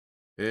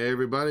Hey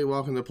everybody,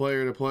 welcome to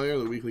Player,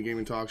 the weekly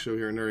gaming talk show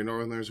here in Nerdy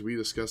Northerners. We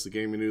discuss the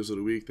gaming news of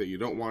the week that you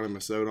don't want to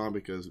miss out on,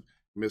 because if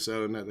you miss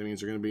out on that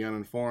means you're going to be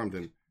uninformed,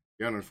 and if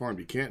you're uninformed,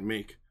 you can't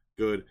make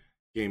good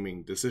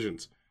gaming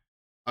decisions.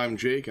 I'm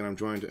Jake, and I'm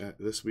joined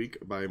this week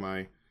by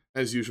my,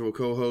 as usual,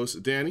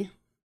 co-host Danny.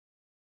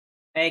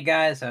 Hey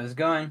guys, how's it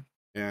going?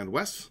 And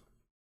Wes.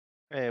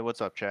 Hey, what's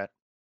up, chat?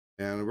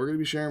 And we're going to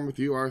be sharing with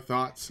you our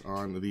thoughts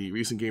on the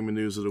recent gaming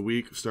news of the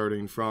week,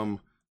 starting from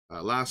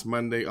last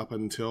Monday up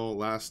until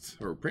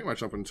pretty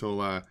much up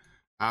until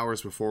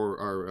hours before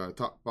our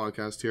top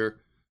podcast here.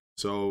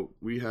 So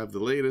we have the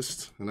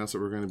latest, and that's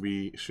what we're going to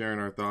be sharing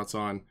our thoughts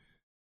on.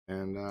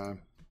 And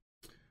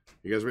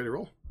you guys ready to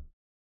roll?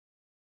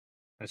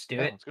 Let's do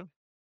it. Let's go.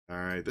 All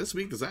right. This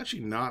week, there's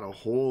actually not a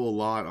whole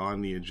lot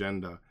on the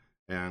agenda,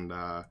 and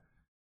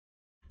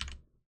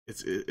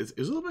it's a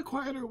little bit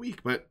quieter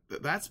week, but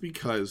that's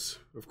because,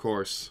 of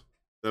course,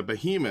 the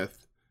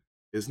behemoth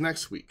is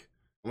next week.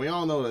 And we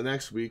all know that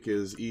next week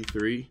is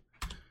E3.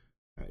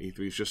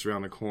 E3 is just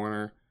around the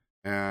corner.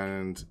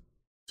 And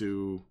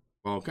to,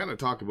 kind of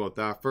talk about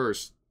that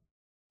first,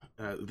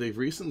 they've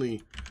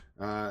recently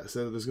said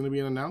that there's going to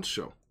be an announced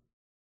show.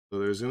 So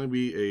there's going to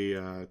be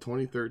a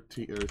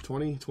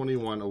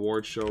 2021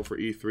 award show for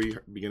E3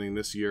 beginning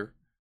this year.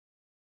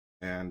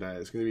 And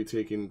it's going to be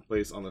taking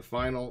place on the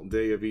final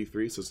day of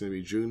E3. So it's going to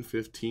be June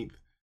 15th.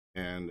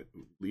 And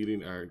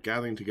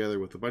gathering together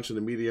with a bunch of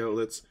the media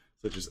outlets,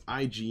 such as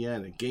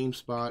IGN,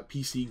 GameSpot,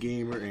 PC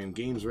Gamer, and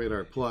Games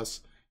Radar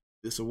Plus.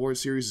 This award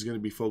series is going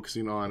to be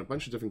focusing on a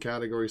bunch of different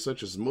categories,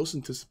 such as most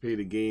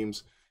anticipated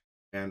games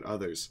and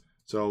others.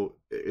 So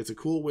it's a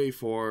cool way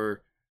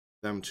for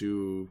them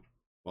to,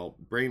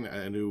 bring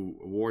a new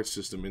award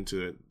system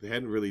into it. They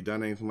hadn't really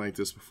done anything like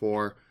this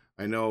before.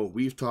 I know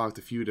we've talked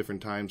a few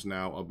different times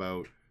now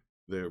about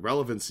the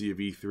relevancy of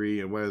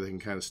E3 and whether they can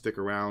kind of stick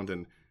around,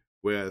 and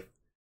with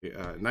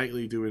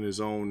Nightly doing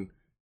his own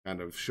kind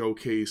of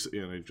showcase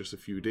in just a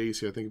few days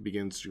here. I think it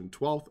begins June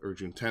 12th or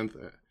June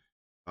 10th.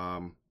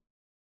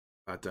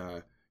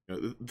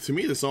 To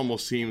me, this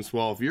almost seems,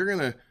 if you're going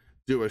to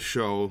do a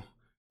show,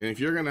 and if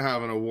you're going to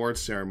have an award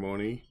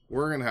ceremony,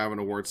 we're going to have an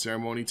award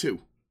ceremony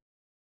too.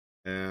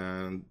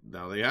 And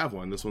now they have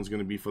one. This one's going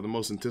to be for the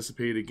most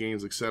anticipated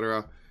games,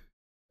 etc.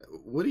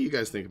 What do you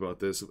guys think about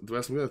this?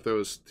 Wes, I'm going to throw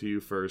this to you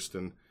first,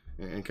 and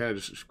kind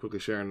of just quickly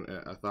sharing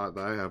a thought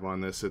that I have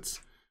on this. It's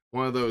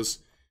one of those,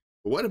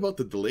 what about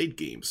the delayed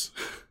games?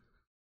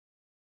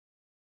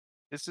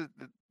 This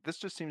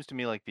just seems to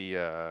me like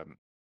the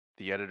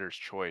editor's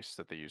choice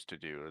that they used to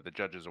do, or the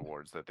judges'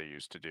 awards that they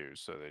used to do.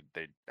 So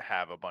they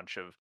have a bunch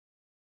of,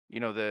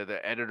 the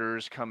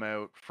editors come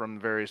out from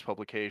various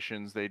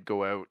publications. They'd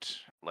go out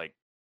like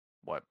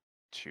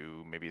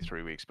 2, maybe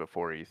 3 weeks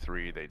before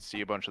E3. They'd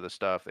see a bunch of the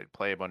stuff. They'd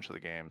play a bunch of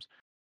the games,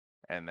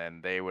 and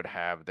then they would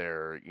have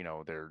their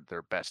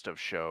their best of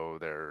show,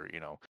 their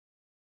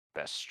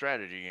best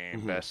strategy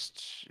game,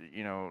 best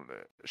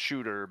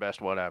shooter,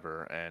 best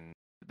whatever. And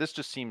this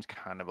just seems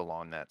kind of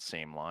along that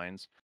same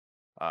lines.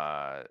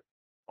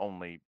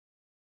 Only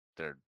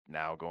they're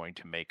now going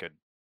to make a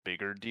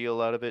bigger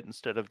deal out of it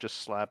instead of just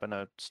slapping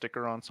a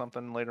sticker on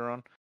something later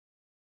on.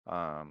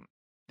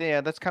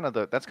 Yeah, that's kind of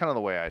the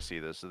way I see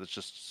this. It's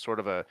just sort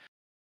of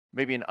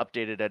maybe an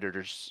updated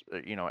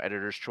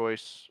editor's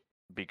choice,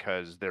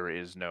 because there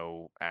is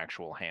no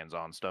actual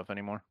hands-on stuff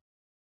anymore.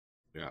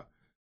 Yeah,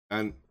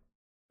 and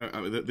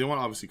they want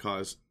to obviously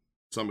cause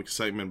some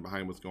excitement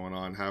behind what's going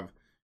on. Have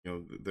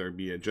there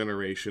be a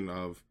generation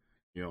of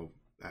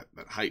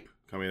that hype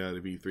coming out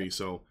of E3.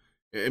 So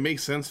it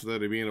makes sense for there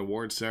to be an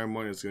award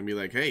ceremony. It's going to be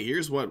like, hey,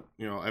 here's what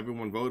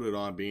everyone voted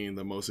on being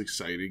the most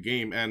exciting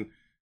game. And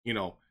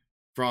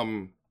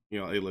from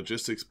a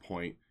logistics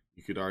point,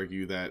 you could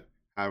argue that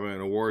having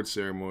an award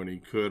ceremony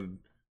could,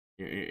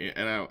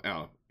 and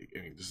I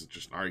mean, this is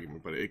just an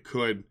argument, but it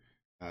could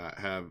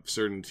have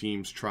certain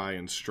teams try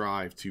and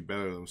strive to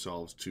better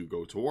themselves to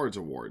go towards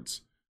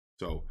awards.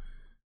 So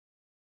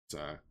it's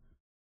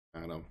I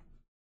don't know,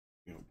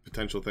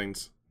 potential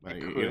things. I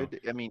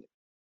mean,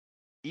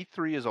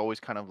 E3 is always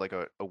kind of like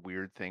a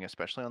weird thing,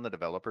 especially on the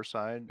developer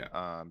side.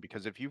 Yeah.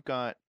 Because if you've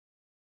got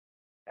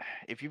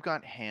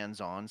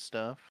hands-on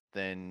stuff,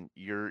 then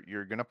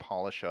you're gonna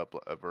polish up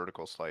a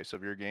vertical slice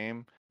of your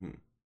game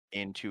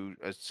into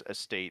a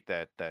state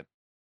that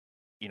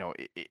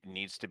it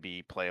needs to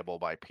be playable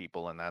by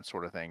people and that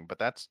sort of thing. But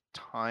that's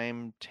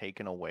time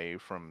taken away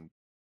from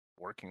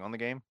working on the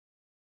game,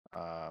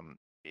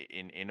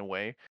 in a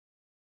way,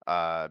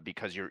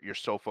 because you're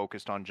so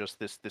focused on just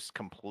this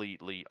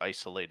completely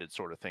isolated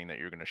sort of thing that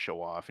you're going to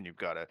show off, and you've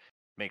got to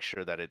make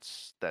sure that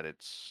it's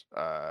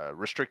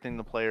restricting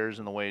the players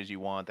in the ways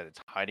you want, that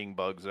it's hiding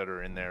bugs that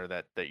are in there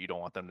that you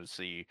don't want them to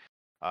see,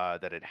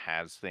 that it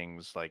has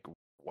things like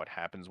what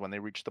happens when they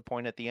reach the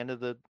point at the end of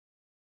the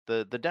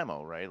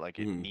demo, right? Like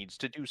it needs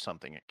to do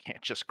something. It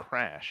can't just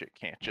crash. It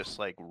can't just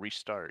like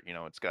restart.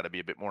 It's got to be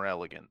a bit more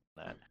elegant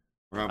than that.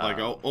 Or I'm like,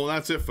 oh,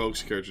 that's it,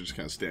 folks. Character just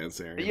kind of stands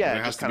there. Yeah,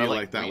 it just kind of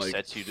like that,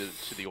 resets you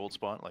to the old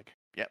spot. Like,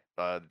 yep,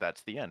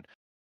 that's the end.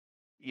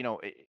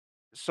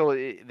 so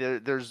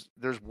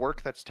there's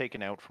work that's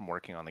taken out from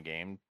working on the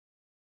game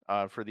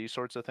for these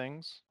sorts of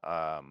things.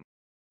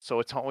 So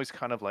it's always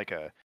kind of like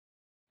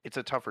it's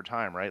a tougher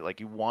time, right? Like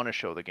you want to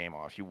show the game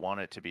off, you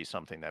want it to be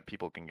something that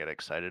people can get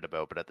excited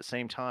about, but at the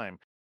same time,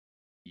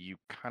 you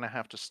kind of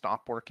have to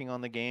stop working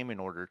on the game in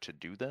order to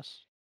do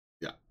this.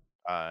 Yeah.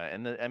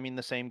 I mean,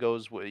 the same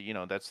goes with,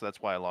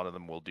 that's why a lot of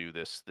them will do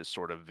this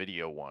sort of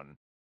video one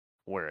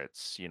where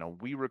it's,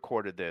 we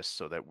recorded this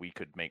so that we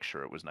could make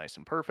sure it was nice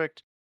and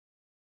perfect.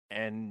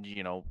 And,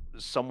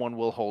 someone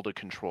will hold a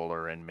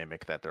controller and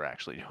mimic that they're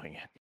actually doing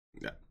it.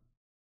 Yeah.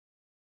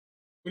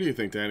 What do you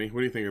think, Danny?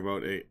 What do you think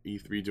about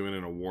E3 doing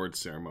an award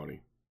ceremony?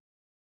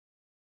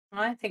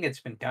 Well, I think it's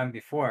been done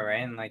before,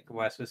 right? And like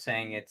Wes was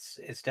saying, it's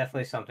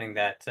definitely something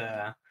that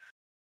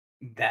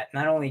that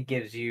not only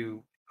gives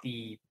you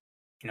the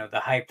the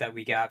hype that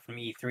we got from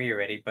E3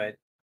 already, but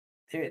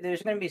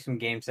there's going to be some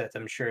games that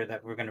I'm sure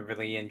that we're going to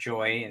really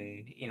enjoy,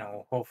 and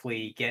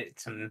hopefully get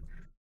some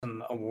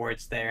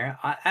awards there.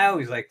 I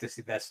always like to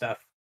see that stuff.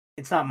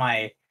 It's not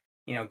my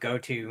go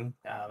to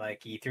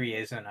like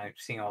E3 is, and I've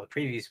seen all the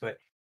previews, but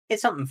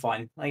it's something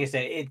fun. Like I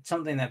said, it's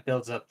something that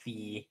builds up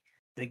the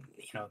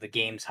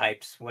game's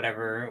hypes,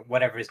 whatever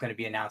is going to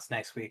be announced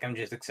next week. I'm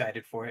just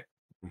excited for it.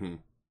 Mm-hmm.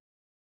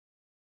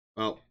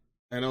 Well,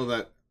 I know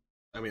that.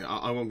 I mean,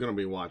 I'm going to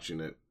be watching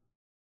it,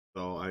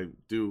 so I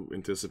do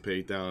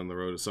anticipate down the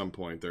road at some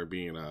point there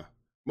being a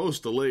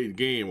most delayed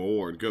game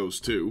award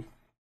goes to.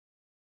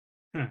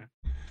 Hmm.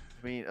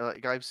 I mean,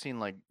 like I've seen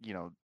like,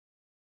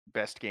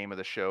 best game of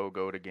the show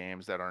go to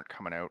games that aren't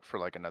coming out for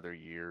like another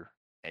year,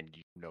 and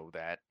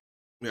that.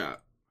 Yeah.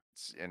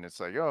 And it's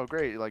like, oh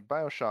great, like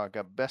BioShock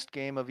got best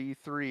game of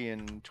E3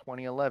 in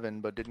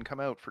 2011, but didn't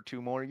come out for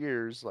 2 more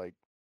years. Like,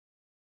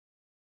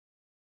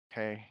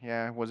 okay,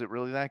 yeah, was it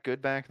really that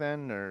good back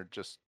then, or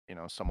just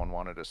someone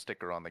wanted a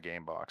sticker on the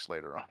game box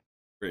later on?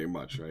 Pretty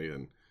much, right?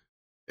 And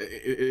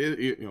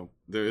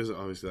there is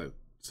obviously that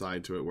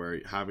side to it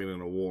where having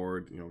an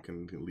award,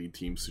 can lead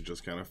teams to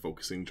just kind of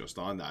focusing just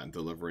on that and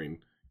delivering,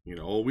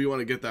 we want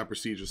to get that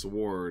prestigious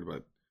award,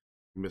 but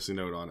missing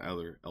out on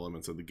other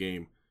elements of the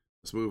game.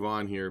 Let's move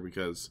on here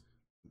because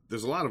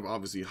there's a lot of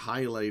obviously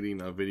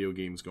highlighting of video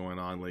games going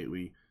on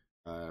lately,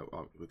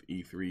 with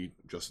E3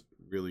 just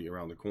really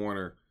around the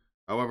corner.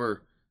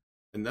 However,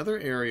 another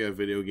area of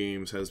video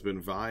games has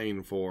been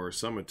vying for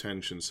some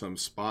attention, some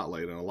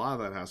spotlight, and a lot of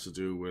that has to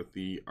do with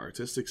the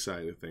artistic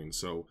side of things.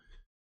 So,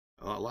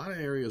 a lot of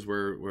areas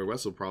where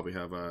Wes will probably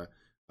have a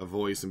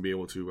voice and be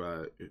able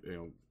to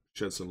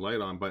shed some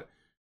light on. But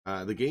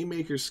the Game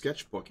Maker's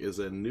Sketchbook is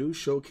a new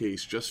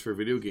showcase just for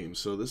video games.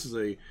 So this is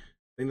a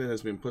thing that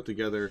has been put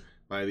together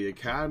by the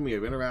Academy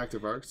of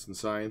Interactive Arts and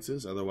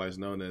Sciences, otherwise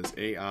known as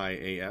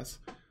AIAS,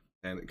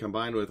 and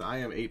combined with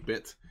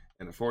iam8bit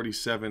and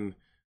 47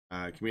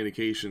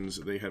 Communications,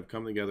 they have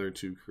come together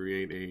to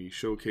create a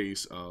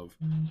showcase of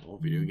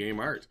video game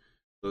art.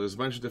 So there's a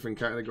bunch of different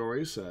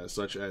categories,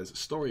 such as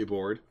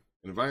storyboard,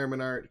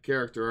 environment art,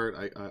 character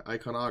art,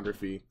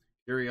 iconography,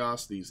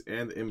 curiosities,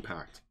 and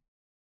impact.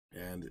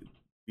 And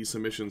these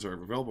submissions are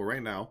available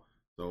right now,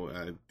 so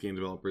game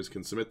developers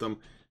can submit them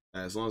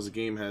as long as the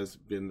game has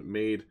been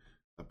made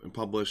and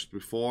published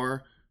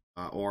before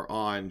or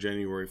on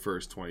January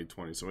 1st,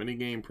 2020. So any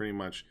game pretty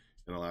much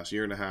in the last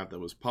year and a half that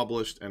was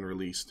published and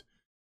released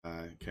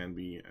can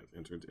be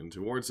entered in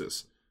towards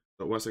this.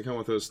 But Wes, I come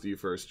with those to you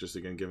first, just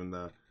again, given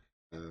the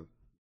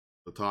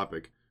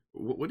topic.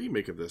 What do you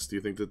make of this? Do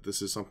you think that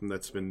this is something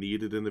that's been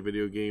needed in the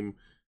video game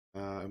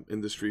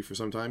industry for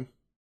some time?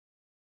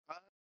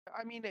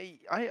 I mean,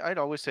 I'd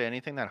always say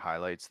anything that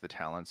highlights the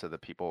talents of the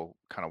people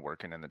kind of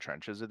working in the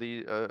trenches of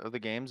the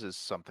games is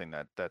something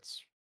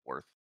that's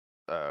worth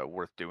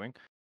doing.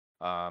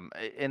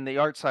 And the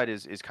art side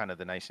is kind of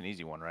the nice and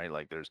easy one, right?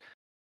 Like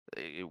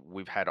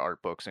we've had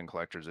art books and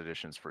collector's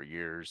editions for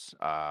years.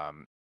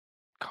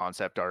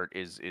 Concept art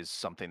is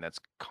something that's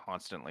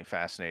constantly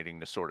fascinating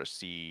to sort of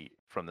see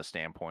from the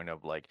standpoint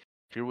of like,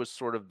 here was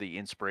sort of the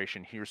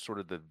inspiration, here's sort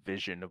of the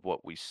vision of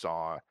what we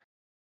saw,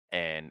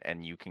 and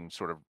you can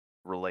sort of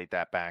relate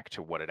that back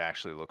to what it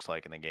actually looks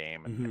like in the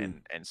game, and Mm-hmm.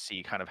 and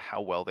see kind of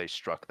how well they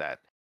struck that.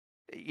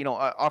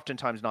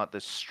 Oftentimes not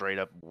this straight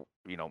up,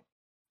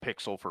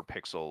 pixel for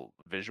pixel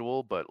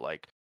visual, but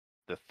like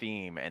the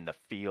theme and the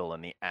feel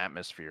and the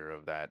atmosphere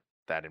of that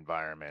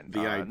environment.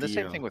 The And the same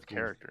idea. thing with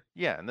character.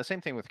 Yeah, and the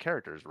same thing with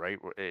characters, right?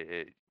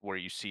 Where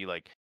you see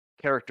like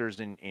characters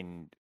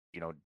in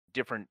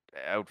different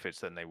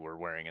outfits than they were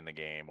wearing in the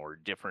game, or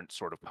different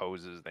sort of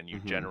poses than you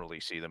Mm-hmm. generally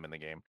see them in the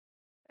game.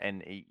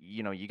 And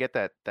you get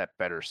that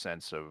better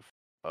sense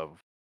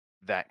of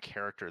that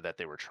character that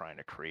they were trying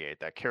to create,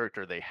 that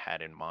character they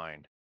had in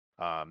mind,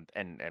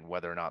 and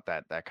whether or not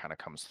that kind of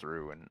comes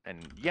through.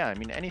 And yeah, I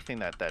mean, anything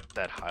that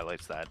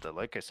highlights that,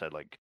 like I said,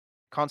 like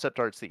concept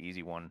art's the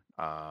easy one.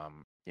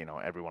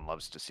 Everyone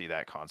loves to see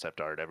that concept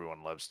art.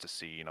 Everyone loves to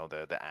see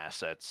the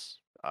assets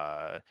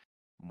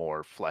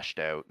more fleshed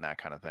out and that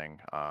kind of thing.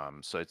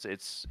 So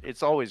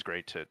it's always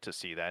great to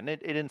see that, and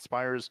it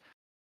inspires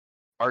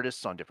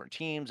artists on different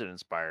teams. It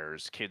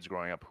inspires kids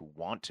growing up who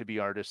want to be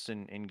artists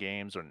in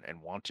games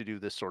and want to do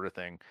this sort of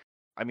thing.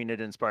 I mean,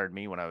 it inspired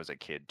me when I was a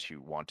kid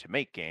to want to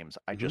make games.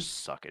 I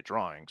just suck at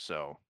drawing,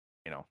 so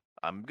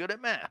I'm good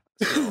at math.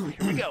 So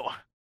here we go.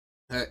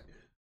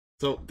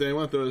 So, Dan, I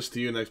want to throw this to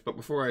you next, but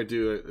before I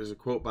do, there's a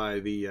quote by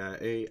the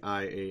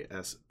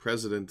AIAS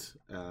president,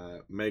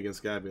 Megan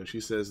Scabion. She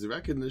says, "The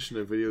recognition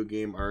of video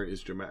game art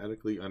is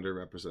dramatically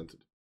underrepresented.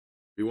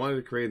 We wanted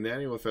to create an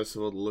annual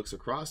festival that looks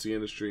across the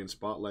industry and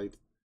spotlights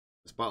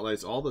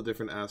all the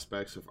different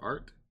aspects of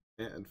art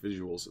and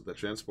visuals that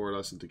transport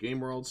us into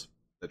game worlds,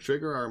 that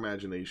trigger our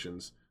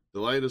imaginations,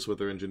 delight us with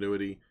their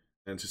ingenuity,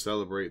 and to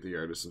celebrate the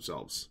artists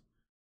themselves."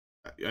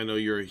 I know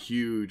you're a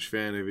huge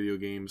fan of video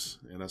games,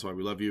 and that's why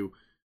we love you.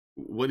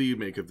 What do you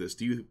make of this?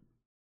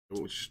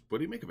 What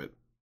do you make of it?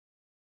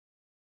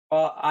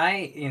 Well,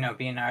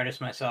 being an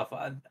artist myself,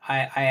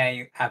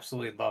 I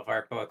absolutely love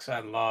art books.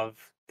 I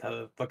love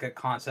to look at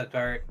concept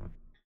art.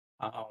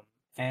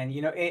 And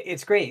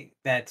it's great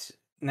that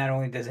not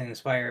only does it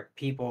inspire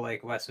people,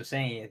 like Wes was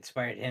saying, it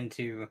inspired him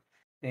to,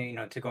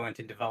 to go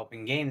into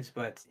developing games,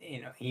 but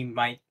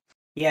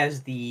he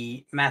has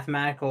the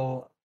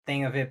mathematical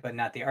thing of it, but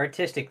not the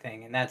artistic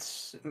thing. And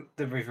that's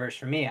the reverse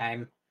for me.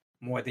 I'm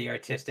more the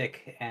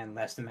artistic and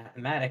less the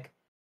mathematic.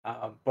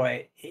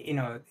 But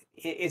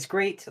it's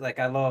great. Like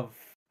I love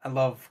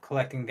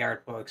collecting the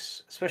art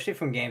books, especially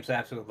from games I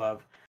absolutely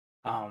love.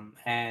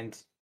 And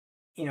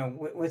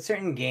with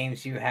certain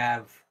games you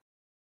have,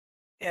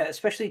 yeah,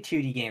 especially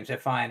 2D games, I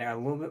find are a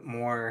little bit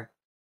more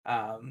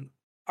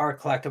art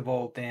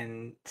collectible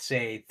than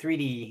say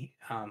 3D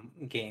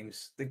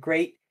games. The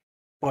great,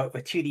 but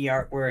with 2D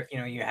artwork,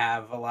 you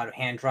have a lot of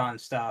hand drawn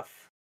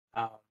stuff,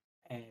 um,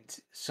 and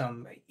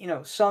some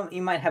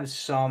you might have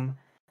some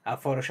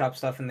Photoshop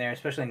stuff in there,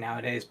 especially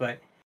nowadays. But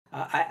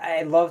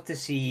I love to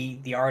see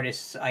the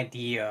artist's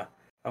idea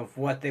of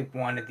what they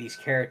wanted these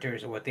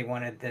characters or what they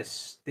wanted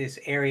this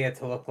area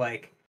to look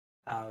like.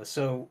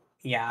 So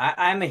yeah,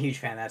 I'm a huge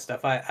fan of that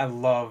stuff. I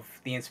love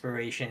the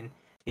inspiration.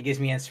 It gives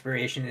me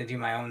inspiration to do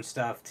my own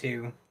stuff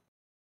too.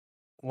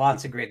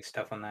 Lots of great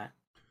stuff on that.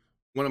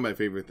 One of my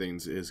favorite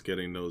things is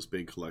getting those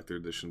big collector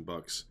edition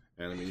bucks.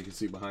 And I mean, you can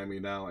see behind me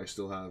now, I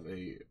still have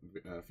a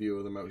few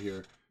of them out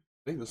here.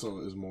 I think this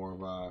one is more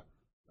of a...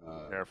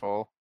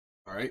 Careful.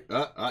 All right.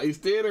 He's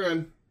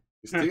teetering.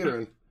 He's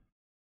teetering.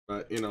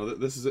 But,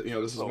 this is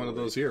this is one of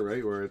those here,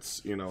 right? Where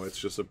it's, it's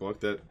just a book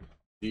that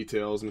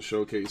details and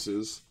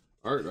showcases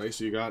art, right?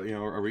 So you got,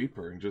 a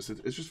Reaper. And it's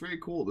just very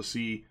cool to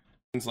see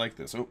things like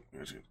this. Oh,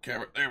 there's a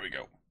camera. There we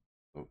go.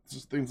 So it's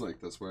just things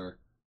like this where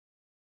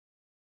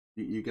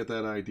you get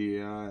that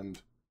idea and,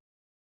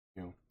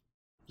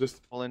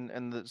 just... Well,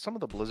 some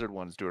of the Blizzard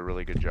ones do a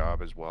really good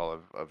job as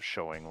well of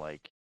showing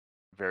like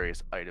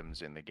various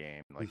items in the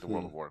game. Like the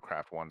World of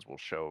Warcraft ones will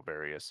show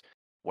various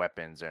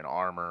weapons and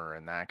armor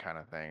and that kind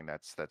of thing.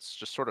 That's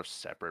just sort of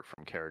separate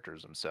from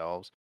characters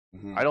themselves.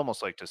 I'd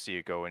almost like to see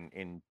it go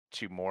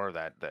into more of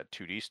that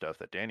 2D stuff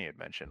that Danny had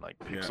mentioned. Like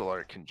pixel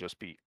art can just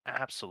be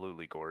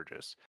absolutely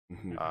gorgeous.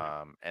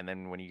 And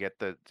then when you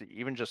get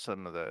even just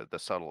some of the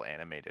subtle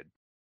animated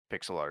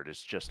pixel art is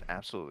just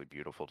absolutely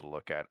beautiful to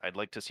look at. I'd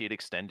like to see it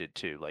extended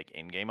to like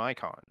in-game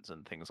icons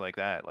and things like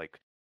that. Like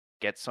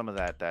get some of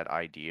that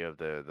idea of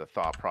the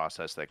thought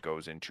process that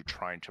goes into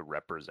trying to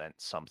represent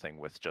something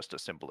with just a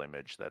simple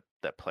image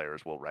that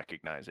players will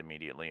recognize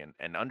immediately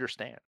and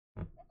understand.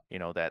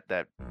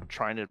 That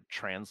trying to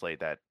translate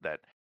that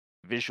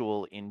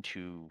visual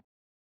into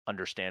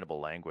understandable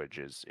language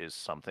is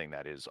something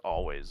that is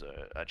always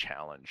a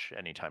challenge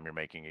anytime you're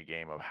making a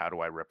game of how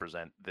do I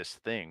represent this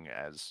thing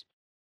as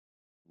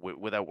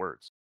without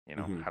words.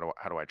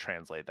 How do I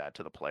translate that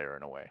to the player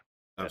in a way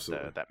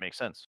that makes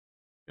sense?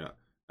 Yeah.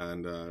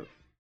 And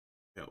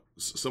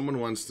someone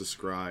once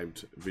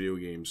described video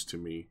games to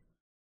me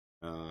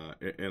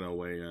in a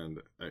way,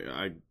 and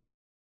I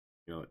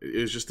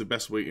it was just the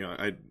best way.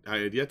 I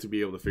had yet to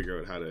be able to figure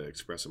out how to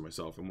express it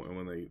myself, and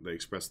when they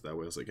expressed it that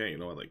way, I was like, hey,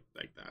 like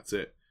that's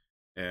it.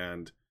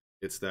 And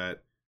it's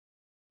that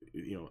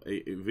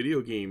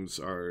video games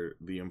are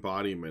the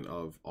embodiment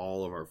of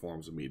all of our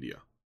forms of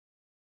media.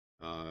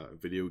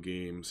 Video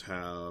games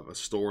have a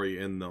story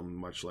in them,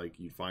 much like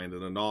you find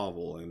in a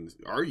novel, and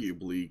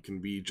arguably can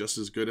be just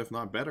as good, if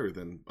not better,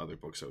 than other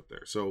books out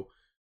there. So,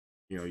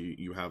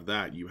 you have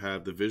that. You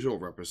have the visual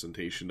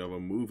representation of a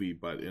movie,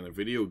 but in a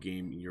video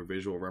game, your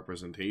visual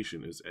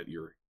representation is at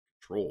your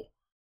control.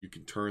 You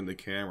can turn the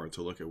camera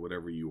to look at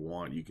whatever you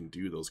want. You can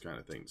do those kind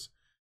of things.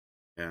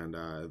 And,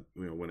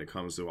 when it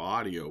comes to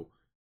audio,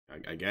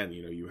 again,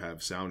 you have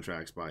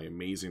soundtracks by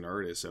amazing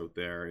artists out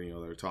there,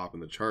 and they're topping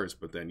the charts.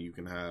 But then you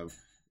can have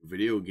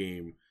video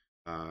game,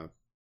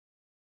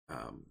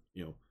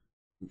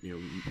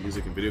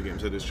 music and video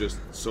games that is just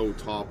so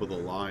top of the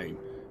line.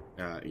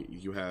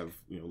 You have,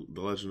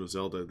 The Legend of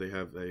Zelda. They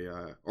have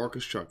a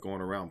orchestra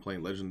going around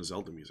playing Legend of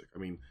Zelda music. I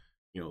mean,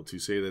 to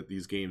say that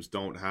these games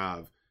don't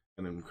have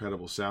an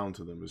incredible sound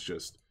to them is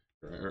just,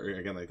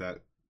 again, like that,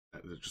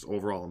 just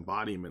overall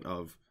embodiment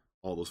of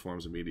all those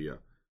forms of media.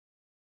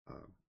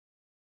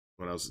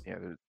 What else? Yeah,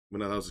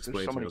 when I was There's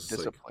explaining so to me, I many was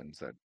just like, disciplines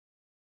that.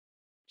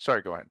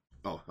 Sorry, go ahead.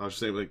 oh, I was just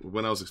saying, like,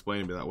 when I was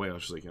explaining it that way, I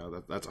was just like,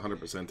 that's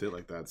 100% it.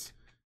 Like, that's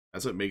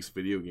what makes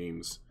video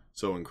games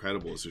so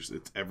incredible.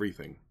 It's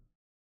everything.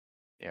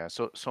 Yeah,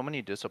 so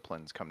many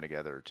disciplines come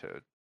together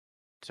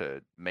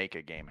to make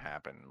a game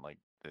happen. Like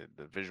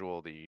the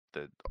visual, the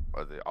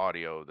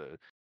audio, the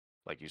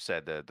like you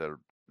said, the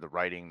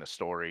writing, the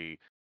story,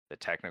 the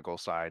technical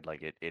side.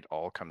 Like it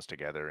all comes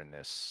together in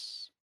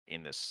this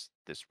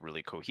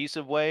really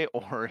cohesive way,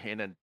 or in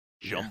a Yeah,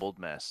 jumbled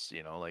mess.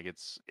 You know, like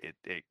it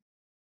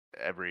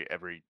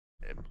every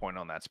point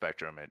on that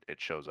spectrum it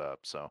shows up.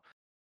 So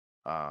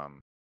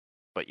um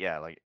but yeah,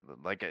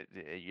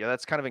 yeah,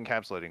 that's kind of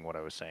encapsulating what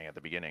I was saying at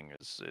the beginning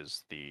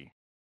is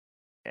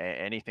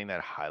anything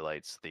that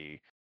highlights the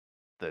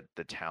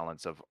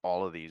talents of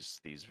all of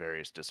these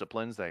various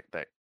disciplines that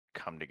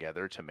come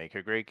together to make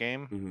a great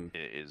game mm-hmm.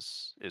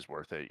 is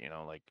worth it, you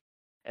know, like.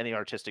 And the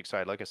artistic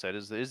side, like I said,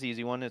 is the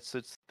easy one. It's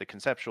the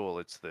conceptual,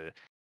 it's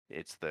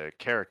the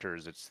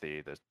characters, it's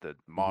the Mm-hmm.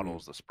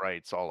 models, the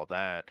sprites, all of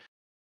that.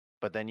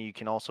 But then you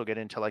can also get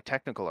into like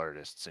technical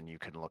artists, and you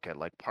can look at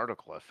like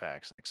particle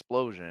effects,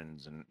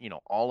 explosions, and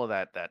all of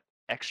that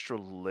extra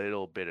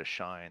little bit of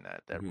shine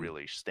that Mm-hmm.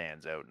 really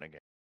stands out in a game.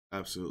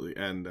 Absolutely.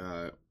 And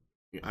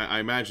I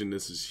imagine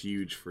this is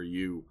huge for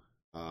you.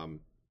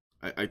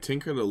 I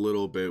tinkered a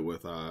little bit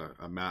with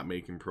a map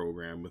making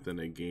program within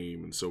a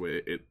game, and so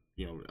it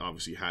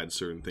obviously had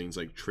certain things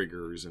like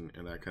triggers and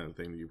that kind of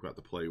thing that you've got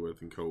to play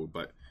with and code.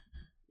 But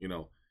you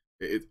know,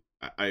 it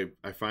I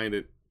find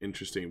it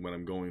interesting when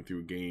I'm going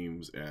through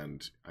games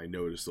and I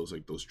notice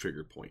those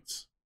trigger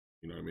points.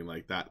 You know what I mean?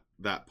 Like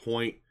that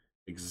point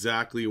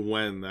exactly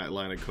when that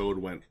line of code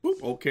went,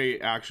 boop, okay,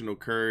 action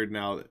occurred.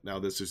 Now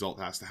this result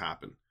has to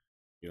happen.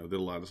 Did a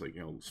lot of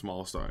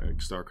small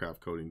StarCraft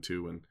coding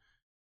too, and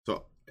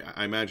so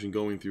I imagine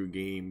going through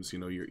games,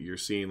 you're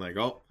seeing like,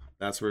 oh,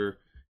 that's where,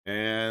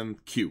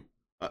 and Q,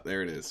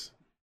 there it is.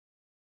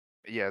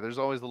 Yeah, there's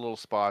always the little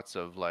spots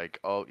of like,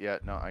 oh yeah,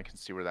 no, I can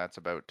see where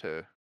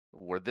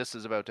this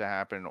is about to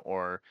happen,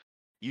 or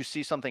you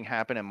see something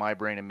happen and my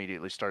brain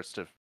immediately starts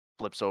to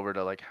flips over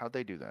to like, how'd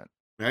they do that?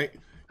 Right?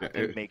 How'd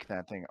they make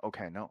that thing?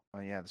 Okay, no,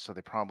 yeah, so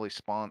they probably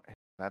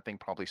that thing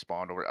probably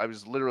spawned over. I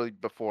was literally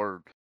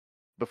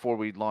before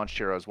we launched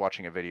here, I was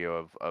watching a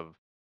video of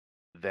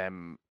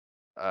them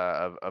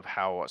of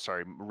how,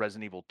 sorry,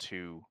 Resident Evil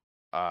 2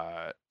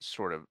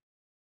 sort of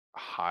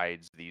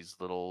hides these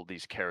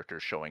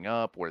characters showing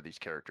up, where these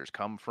characters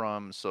come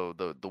from. So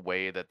the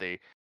way that they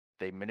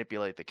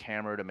manipulate the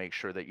camera to make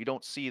sure that you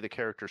don't see the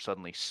character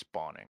suddenly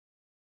spawning,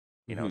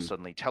 Mm-hmm.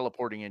 suddenly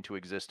teleporting into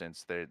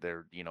existence.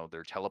 They're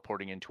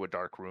teleporting into a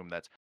dark room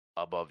that's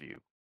above you.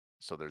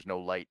 So there's no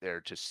light there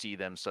to see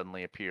them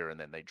suddenly appear and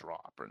then they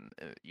drop, and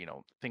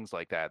things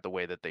like that. The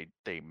way that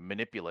they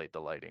manipulate the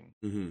lighting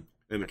Mm-hmm.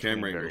 And the between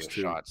camera angles various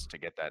too. shots to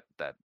get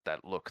that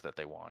look that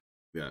they want.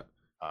 Yeah.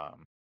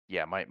 Um,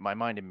 yeah, my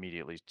mind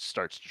immediately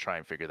starts to try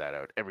and figure that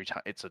out every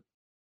time.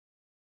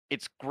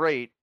 It's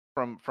great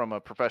from a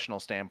professional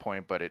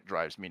standpoint, but it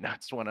drives me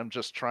nuts when I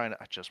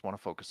just want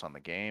to focus on the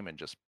game and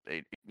just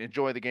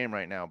enjoy the game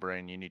right now,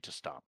 Brain. You need to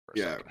stop for a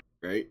Yeah. second.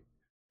 Right.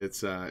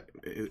 It's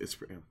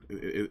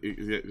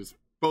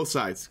both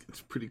sides.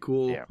 It's pretty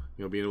cool, Yeah.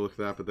 being able to look at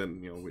that. But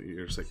then,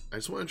 you're just like, I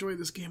just want to enjoy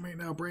this game right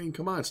now, brain.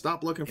 Come on,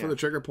 stop looking for Yeah. the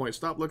trigger point.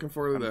 Stop looking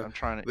for I'm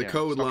trying to the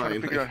code stop trying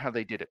line. to figure out how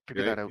they did it.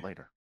 Figure Right? that out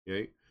later.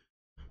 Okay.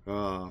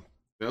 Now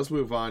let's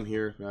move on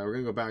here. We're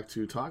gonna go back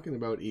to talking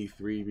about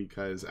E3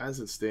 because as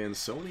it stands,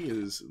 Sony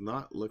is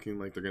not looking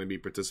like they're gonna be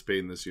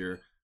participating this year,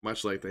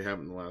 much like they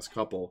haven't in the last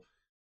couple.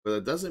 But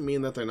it doesn't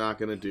mean that they're not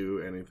gonna do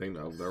anything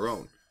of their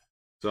own.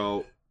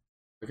 So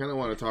I kind of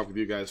want to talk with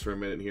you guys for a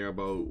minute here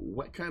about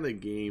what kind of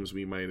games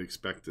we might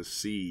expect to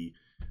see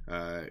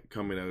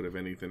coming out of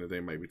anything that they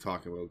might be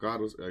talking about.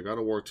 God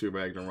of War 2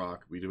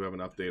 Ragnarok, we do have an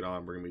update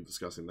on. We're going to be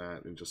discussing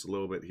that in just a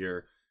little bit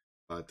here.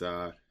 But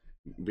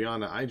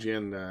beyond that,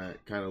 IGN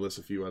kind of lists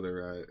a few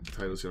other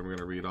titles here I'm going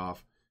to read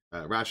off.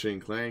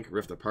 Ratchet & Clank,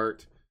 Rift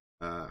Apart,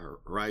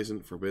 Horizon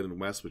Forbidden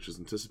West, which is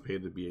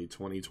anticipated to be a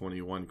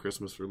 2021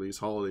 Christmas release,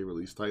 holiday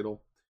release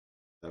title.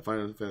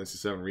 Final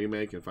Fantasy VII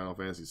Remake and Final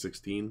Fantasy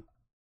 16.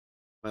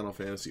 Final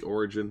Fantasy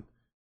Origin,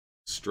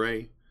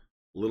 Stray,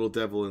 Little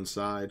Devil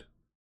Inside,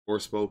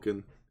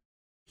 Forspoken,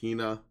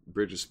 Kena,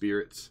 Bridge of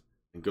Spirits,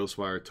 and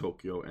Ghostwire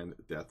Tokyo and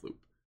Deathloop.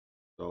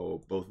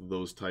 So both of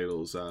those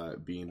titles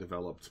being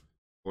developed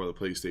for the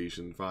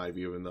PlayStation 5,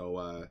 even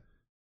though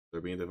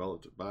they're being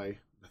developed by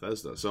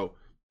Bethesda. So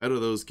out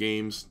of those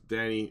games,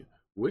 Danny,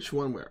 which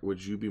one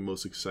would you be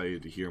most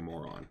excited to hear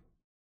more on?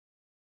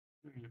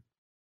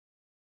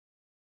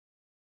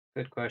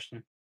 Good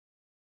question.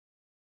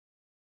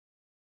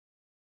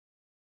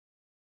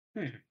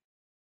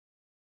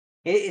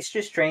 It's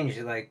just strange,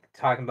 like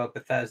talking about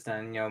Bethesda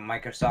and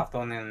Microsoft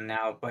owning them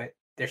now, but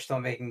they're still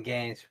making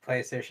games for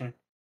PlayStation.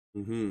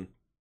 Mm-hmm.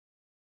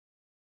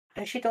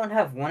 I actually don't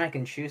have one I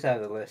can choose out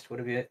of the list. What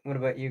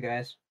about you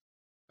guys?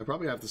 I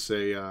probably have to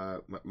say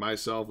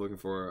myself looking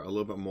for a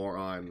little bit more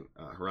on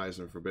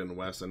Horizon Forbidden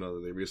West. I know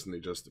that they recently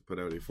just put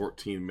out a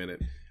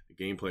 14-minute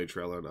gameplay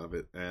trailer of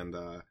it, and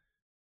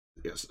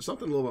yes,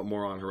 something a little bit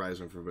more on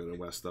Horizon Forbidden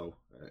West though.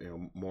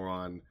 More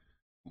on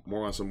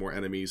some more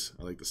enemies.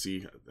 I like to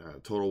see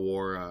Total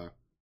War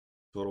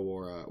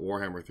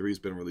Warhammer 3 has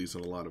been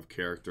releasing a lot of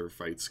character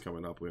fights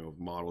coming up.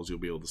 Models you'll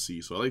be able to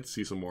see. So I like to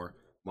see some more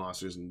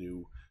monsters and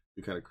new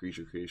kind of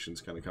creature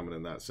creations kind of coming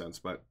in that sense.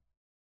 But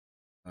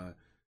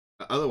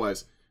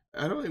otherwise,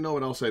 I don't really know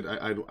what else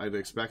I'd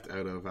expect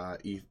out of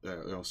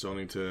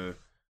Sony to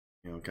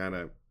kind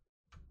of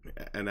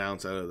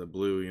announce out of the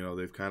blue.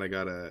 They've kind of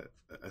got a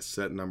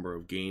set number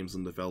of games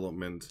in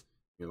development.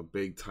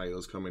 Big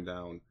titles coming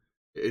down.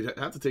 It'd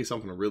have to take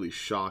something really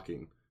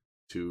shocking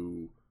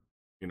to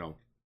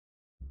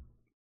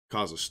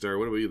cause a stir.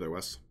 What about you there,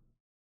 Wes?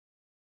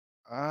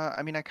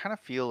 I mean, I kind of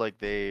feel like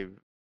they've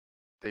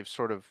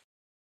sort of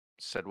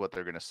said what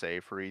they're going to say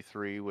for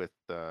E3 with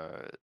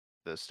the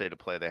state of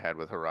play they had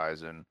with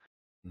Horizon,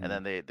 and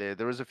then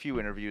there was a few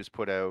interviews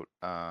put out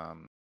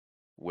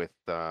with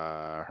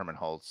Herman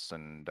Hulst,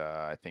 and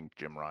I think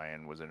Jim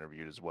Ryan was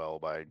interviewed as well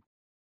by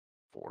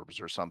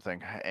Forbes or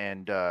something,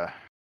 and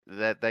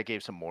that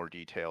gave some more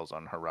details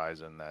on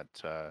Horizon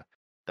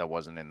that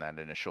wasn't in that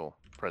initial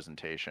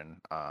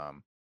presentation.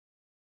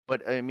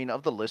 But I mean,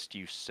 of the list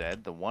you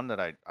said, the one that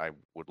I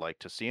would like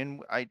to see,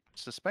 and I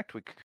suspect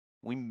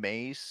we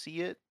may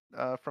see it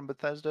from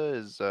Bethesda,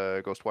 is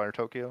Ghostwire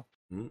Tokyo.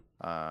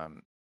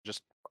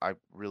 Just I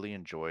really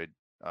enjoyed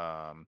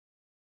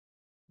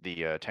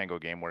the Tango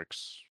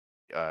Gameworks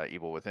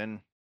Evil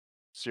Within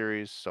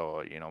series,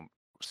 so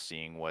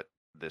seeing what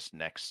this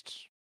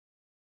next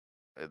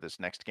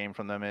game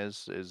from them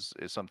is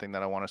something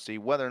that I want to see.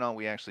 Whether or not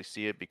we actually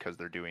see it, because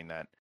they're doing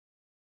that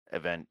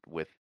event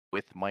with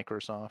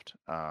Microsoft,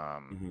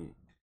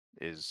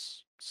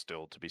 is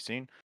still to be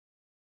seen.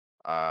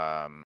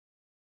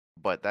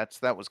 But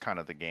that was kind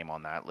of the game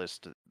on that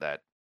list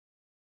that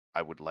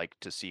I would like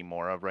to see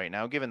more of right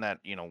now, given that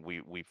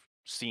we've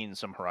seen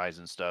some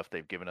Horizon stuff.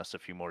 They've given us a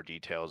few more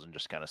details and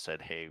just kind of said,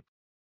 hey,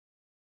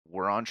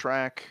 we're on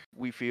track,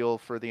 we feel,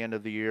 for the end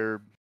of the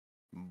year,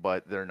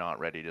 but they're not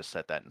ready to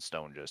set that in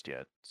stone just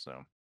yet.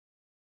 So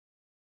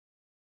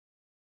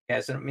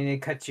guys, I don't mean to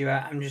cut you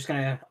out.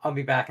 I'll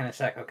be back in a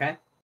sec, okay?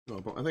 No,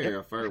 but I think I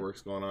got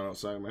fireworks going on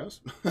outside of my house.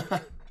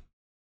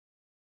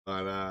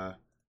 But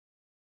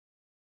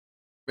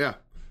yeah.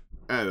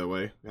 Either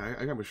way, I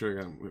gotta make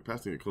sure we're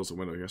passing it close to the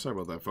window here. Sorry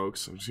about that,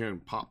 folks. I'm just hearing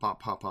pop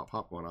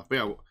going off. But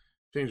yeah,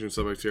 changing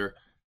subjects here.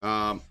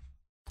 I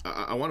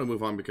want to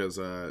move on because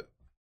I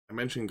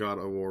mentioned God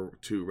of War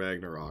 2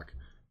 Ragnarok,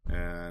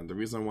 and the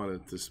reason I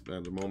wanted to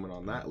spend a moment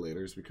on that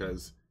later is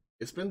because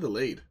it's been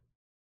delayed.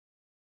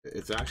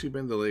 It's actually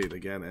been delayed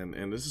again,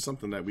 and this is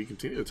something that we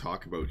continue to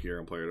talk about here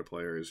on Player to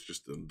Player, is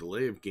just the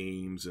delay of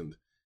games and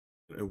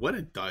what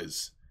it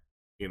does,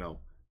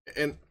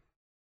 and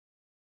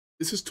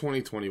this is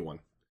 2021.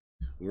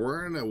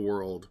 We're in a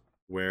world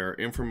where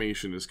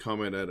information is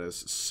coming at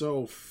us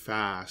so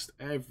fast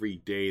every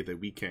day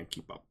that we can't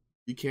keep up.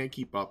 You can't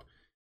keep up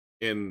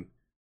in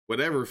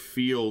whatever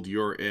field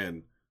you're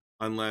in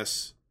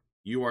unless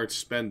you are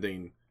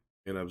spending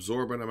an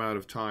absorbent amount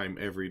of time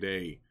every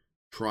day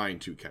trying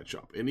to catch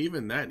up. And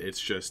even then,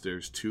 it's just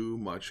there's too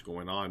much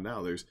going on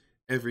now. There's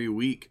every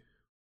week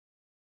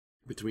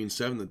between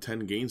 7 to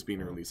 10 games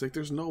being released. Like,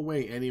 there's no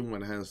way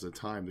anyone has the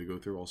time to go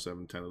through all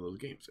 7, 10 of those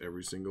games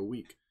every single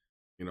week.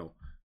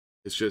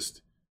 It's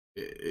just,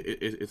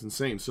 it's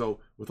insane. So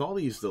with all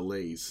these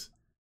delays,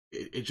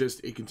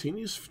 it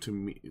continues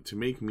to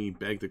make me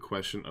beg the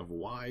question of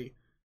why.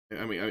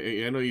 I mean,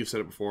 I know you've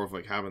said it before of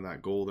like having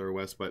that goal there,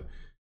 Wes, but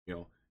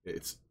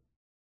it's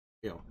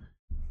there.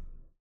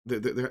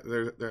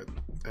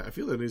 I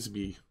feel there needs to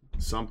be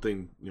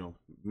something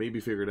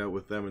maybe figured out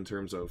with them in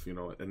terms of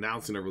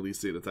announcing a release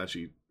date that's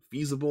actually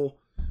feasible,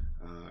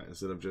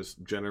 instead of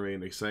just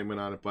generating excitement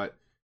on it. But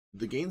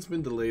the game's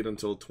been delayed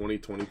until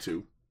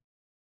 2022,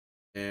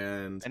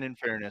 and in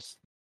fairness,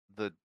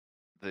 the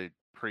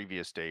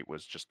previous date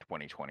was just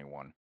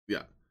 2021.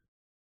 Yeah,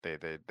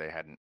 they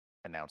hadn't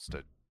announced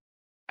a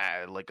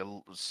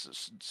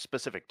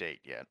specific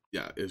date yet.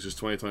 Yeah, it's just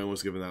 2021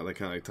 was given that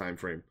kind of time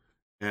frame.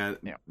 And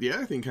the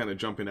other thing kind of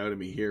jumping out at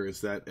me here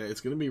is that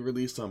it's going to be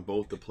released on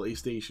both the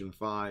PlayStation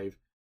 5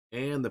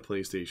 and the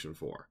PlayStation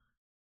 4.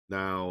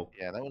 Now,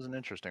 yeah, that was an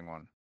interesting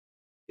one.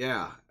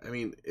 Yeah, I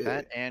mean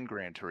that and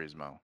Gran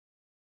Turismo.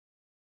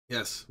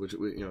 Yes, which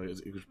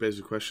it begs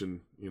the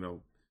question,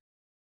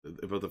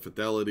 about the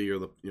fidelity or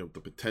the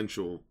the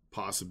potential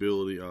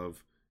possibility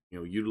of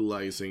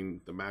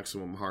utilizing the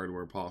maximum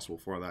hardware possible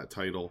for that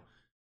title,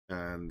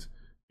 and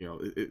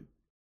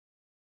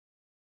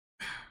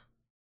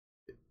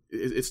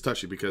it's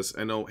touchy because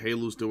I know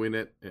Halo's doing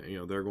it.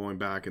 They're going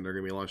back and they're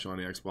going to be launching on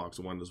the Xbox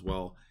One as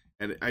well.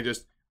 And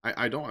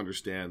I don't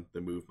understand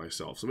the move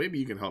myself. So maybe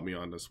you can help me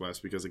on this, Wes,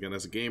 because again,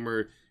 as a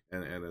gamer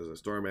and as a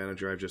store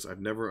manager, I've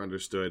never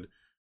understood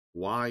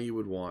why you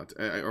would want,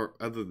 or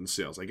other than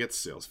sales. I get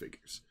sales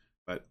figures,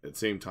 but at the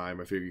same time,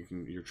 I figure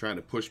you're trying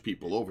to push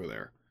people over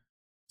there.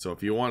 So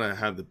if you want to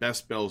have the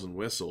best bells and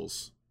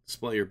whistles,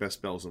 display your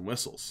best bells and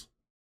whistles.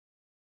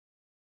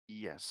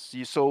 Yes.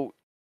 So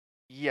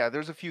yeah,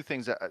 there's a few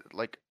things that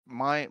like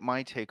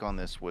my take on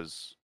this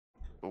was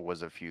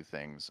a few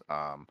things.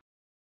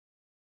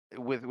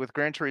 With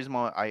Gran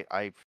Turismo,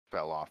 I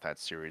fell off that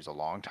series a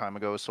long time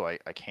ago, so I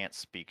can't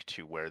speak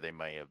to where they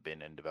may have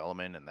been in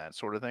development and that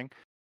sort of thing.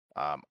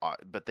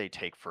 But they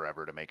take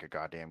forever to make a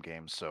goddamn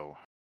game, so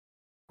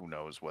who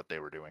knows what they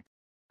were doing.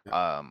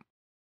 Yeah.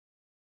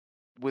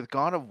 With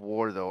God of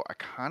War, though, I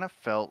kind of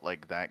felt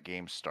like that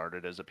game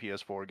started as a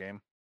PS4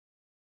 game,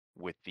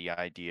 with the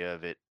idea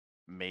of it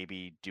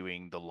maybe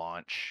doing the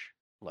launch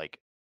like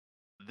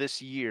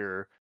this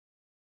year,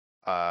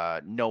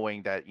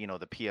 knowing that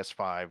the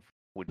PS5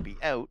 would be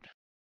out,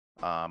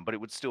 but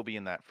it would still be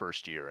in that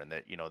first year, and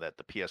that that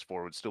the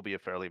PS4 would still be a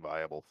fairly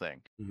viable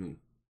thing.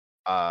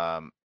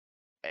 Mm-hmm.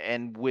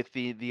 And with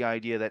the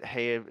idea that,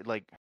 hey,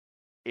 like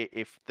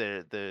if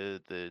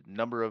the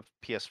number of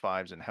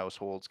PS5s in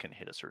households can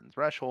hit a certain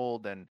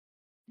threshold, then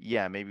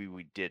yeah, maybe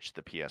we ditch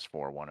the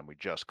PS4 one and we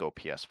just go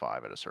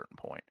PS5 at a certain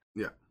point.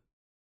 Yeah.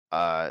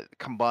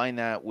 Combine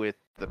that with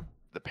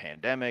the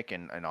pandemic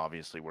and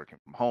obviously working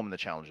from home, the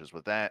challenges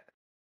with that.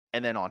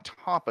 And then on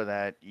top of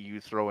that,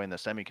 you throw in the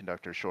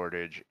semiconductor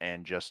shortage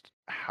and just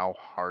how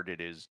hard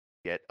it is to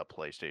get a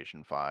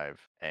PlayStation 5,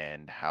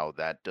 and how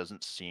that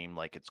doesn't seem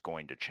like it's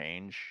going to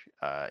change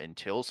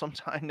until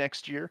sometime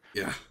next year.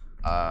 Yeah.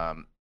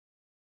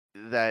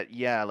 That,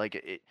 yeah,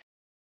 like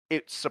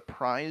it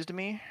surprised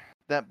me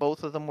that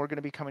both of them were going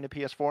to be coming to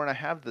PS4, and I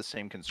have the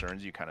same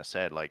concerns you kind of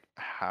said, like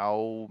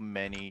how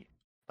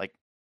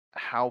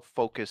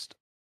focused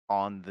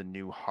on the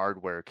new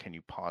hardware can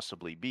you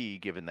possibly be,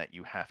 given that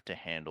you have to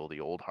handle the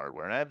old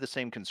hardware? And I have the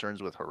same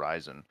concerns with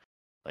Horizon.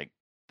 Like,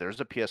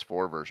 there's a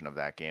PS4 version of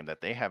that game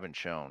that they haven't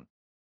shown.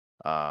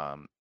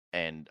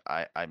 And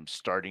I'm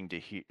starting to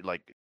hear,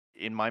 like,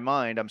 in my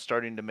mind, I'm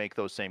starting to make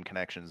those same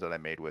connections that I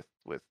made with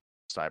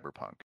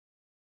Cyberpunk.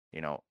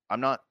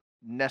 I'm not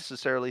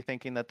necessarily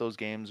thinking that those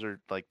games are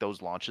like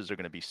those launches are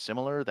going to be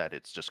similar, that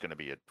it's just going to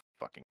be a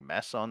fucking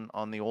mess on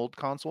the old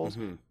consoles.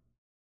 Mm-hmm.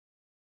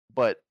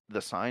 But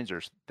the signs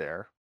are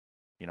there.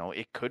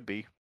 It could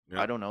be.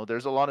 Yeah. I don't know.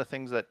 There's a lot of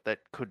things that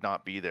could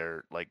not be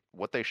there. Like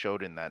what they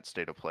showed in that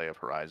state of play of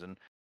Horizon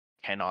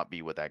cannot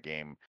be what that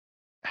game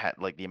had.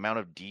 Like the amount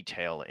of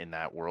detail in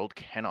that world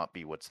cannot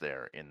be what's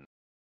there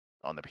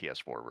on the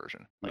PS4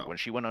 version. Like No. when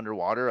she went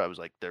underwater, I was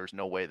like, there's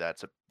no way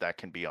that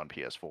can be on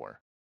PS4.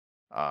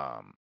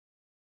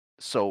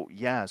 So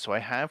yeah, so I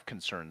have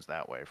concerns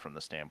that way, from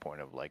the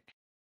standpoint of like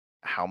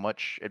how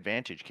much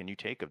advantage can you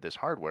take of this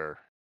hardware,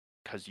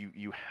 because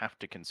you have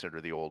to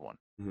consider the old one.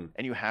 Mm-hmm.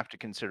 And you have to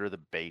consider the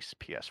base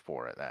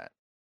PS4 at that.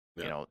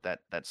 Yeah.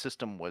 That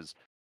system was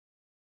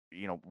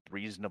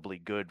reasonably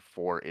good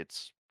for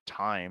its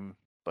time,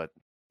 but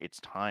its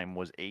time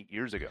was 8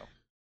 years ago.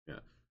 Yeah.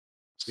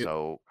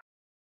 So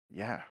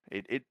yeah,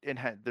 it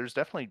had, there's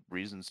definitely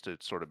reasons to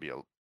sort of be a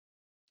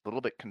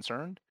little bit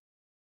concerned.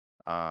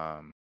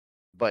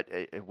 But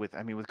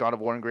with God of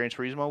War and Gran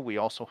Turismo, we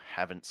also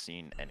haven't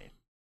seen any.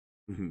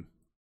 Mm-hmm.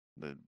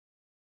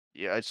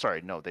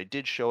 Sorry, no, they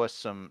did show us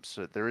some.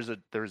 So there is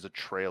a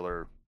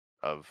trailer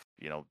of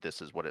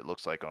this is what it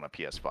looks like on a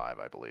PS5,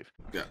 I believe.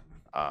 Yeah.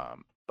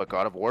 But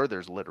God of War,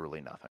 there's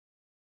literally nothing.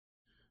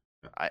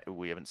 Yeah.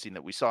 We haven't seen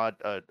that. We saw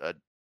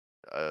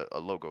a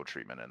logo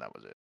treatment, and that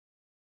was it.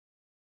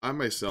 I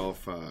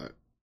myself, I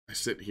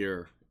sit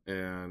here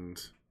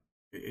and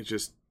it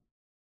just,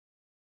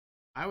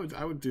 I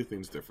would do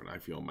things different. I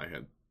feel in my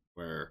head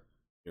where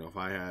if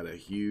I had a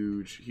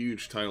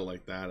huge title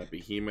like that, a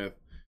behemoth,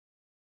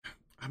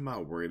 I'm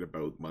not worried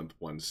about month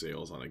one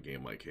sales on a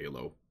game like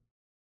Halo,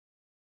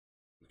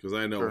 because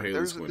I know Sure.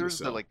 Halo's going to There's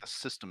sell. the the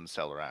system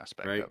seller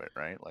aspect Right? of it,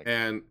 right? Like,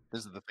 And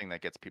this is the thing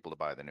that gets people to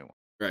buy the new one.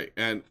 right,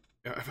 and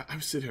if I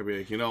sit here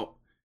and be like,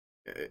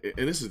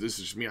 and this is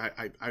just me,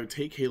 I would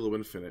take Halo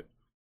Infinite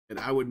and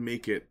I would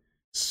make it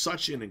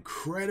such an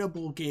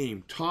incredible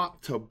game,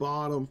 top to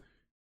bottom,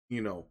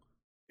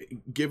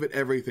 give it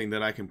everything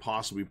that I can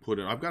possibly put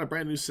in. I've got a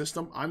brand new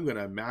system. I'm going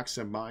to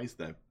maximize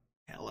the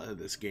hell out of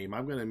this game.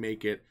 I'm going to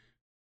make it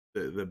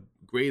the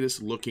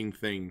greatest looking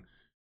thing,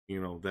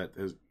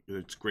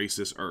 that's graced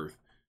this earth,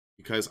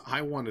 because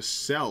I want to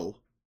sell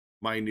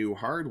my new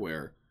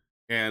hardware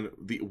and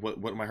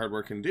what my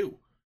hardware can do.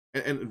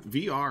 And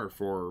VR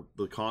for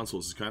the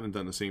consoles has kind of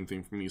done the same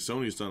thing for me.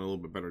 Sony's done a little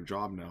bit better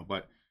job now,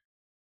 but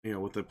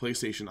with the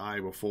PlayStation Eye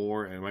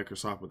before and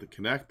Microsoft with the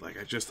Kinect, like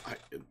I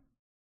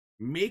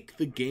make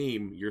the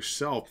game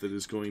yourself that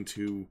is going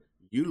to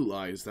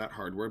utilize that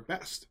hardware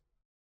best.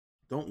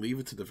 Don't leave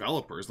it to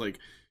developers. Like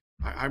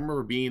I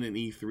remember being in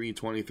E3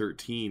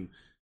 2013,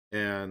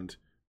 and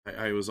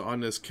I was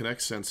on this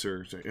Kinect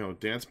sensor,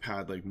 dance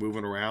pad, like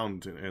moving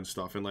around and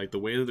stuff, and like the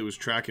way that it was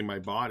tracking my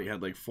body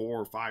had like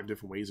 4 or 5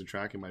 different ways of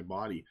tracking my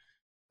body.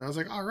 And I was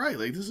like, all right,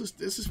 like this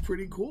is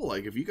pretty cool.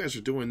 Like if you guys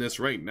are doing this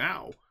right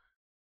now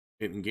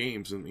in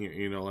games, and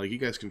like you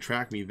guys can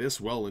track me this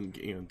well,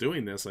 and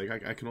doing this, like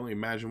I can only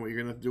imagine what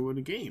you're gonna do in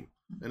a game.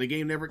 And the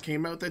game never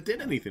came out that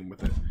did anything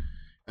with it.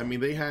 I mean,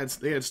 they had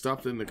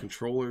stuff in the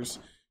controllers,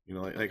 You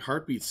know, like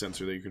heartbeat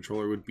sensor that your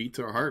controller would beat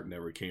to a heart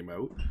never came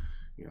out.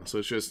 You know, so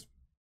it's just,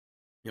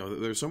 you know,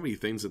 there's so many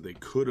things that they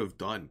could have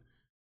done,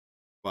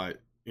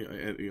 but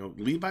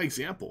lead by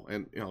example.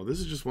 And you know,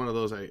 this is just one of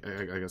those. I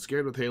got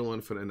scared with Halo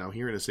Infinite, and now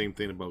hearing the same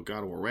thing about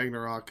God of War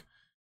Ragnarok,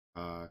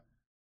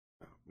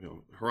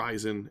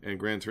 Horizon and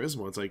Gran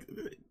Turismo. It's like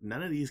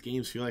none of these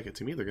games feel like it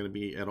to me. They're going to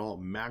be at all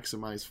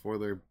maximized for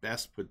their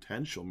best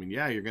potential. I mean,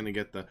 yeah, you're going to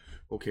get the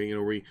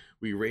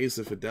we raised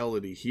the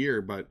fidelity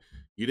here, but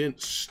you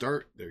didn't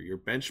start there. Your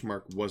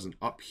benchmark wasn't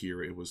up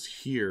here; it was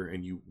here,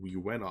 and you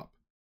went up.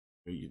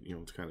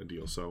 It's kind of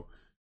deal. So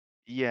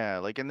yeah,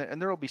 like and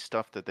there will be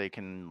stuff that they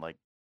can like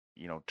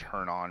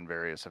turn on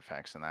various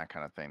effects and that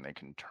kind of thing. They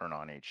can turn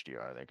on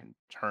HDR. They can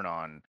turn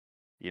on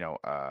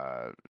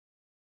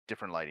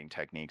different lighting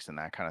techniques and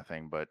that kind of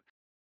thing. But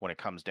when it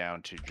comes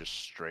down to just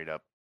straight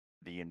up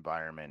the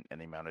environment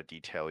and the amount of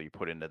detail you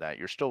put into that,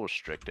 you're still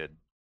restricted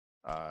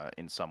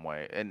in some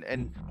way.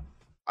 And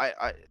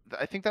I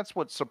think that's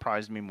what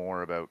surprised me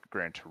more about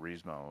Gran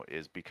Turismo,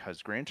 is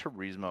because Gran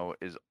Turismo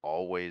is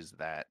always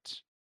that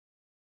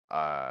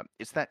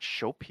it's that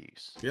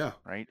showpiece. Yeah.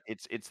 Right?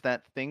 It's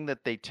that thing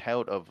that they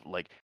tout of,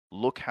 like,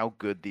 look how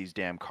good these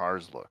damn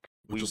cars look.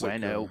 We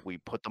went out, we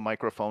put the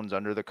microphones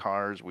under the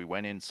cars, we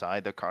went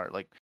inside the car,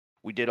 like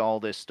we did all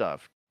this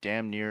stuff.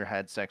 Damn near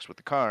had sex with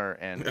the car,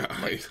 and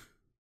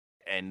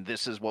and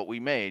this is what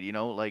we made,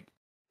 like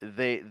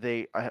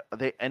they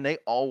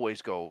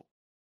always go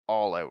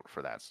all out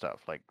for that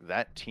stuff. Like,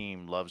 that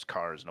team loves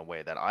cars in a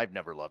way that I've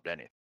never loved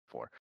anything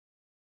before.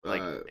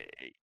 Like,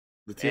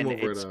 the team and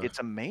over it's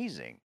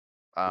amazing.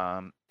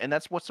 And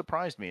that's what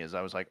surprised me, is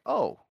I was like,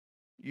 oh,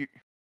 you're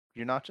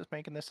not just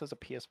making this as a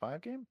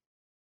PS5 game?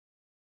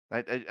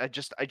 I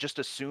just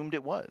assumed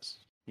it was.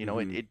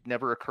 It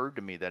never occurred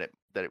to me that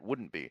it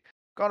wouldn't be.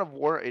 God of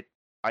War,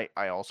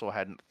 I also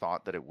hadn't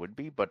thought that it would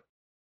be, but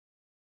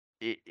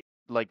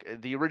like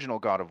the original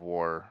God of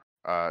War,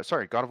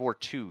 God of War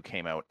 2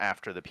 came out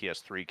after the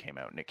PS3 came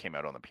out, and it came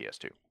out on the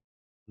PS2.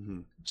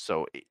 Mm-hmm.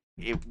 So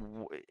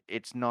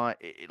it's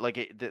not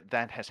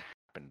that has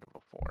happened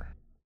before.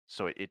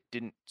 So it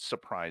didn't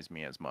surprise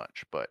me as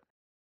much, but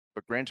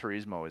Gran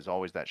Turismo is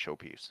always that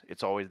showpiece.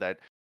 It's always that,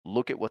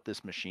 look at what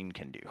this machine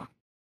can do.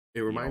 It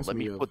reminds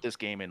me of, put this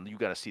game in. You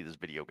got to see this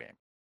video game.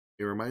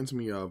 It reminds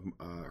me of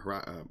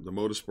the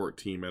motorsport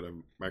team at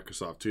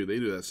Microsoft too. They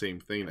do that same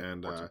thing,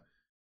 and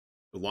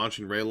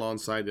launching right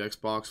alongside the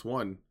Xbox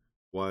One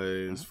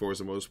was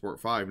Forza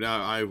Motorsport 5.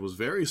 Now, I was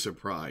very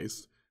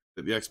surprised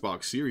that the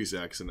Xbox Series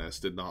X and S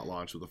did not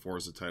launch with a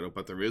Forza title,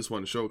 but there is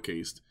one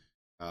showcased,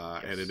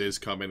 and it is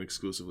coming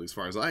exclusively, as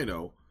far as I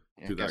know,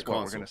 to that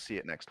console. We're going to see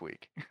it next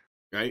week.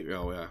 Right?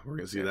 Oh yeah, we're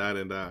going to see that,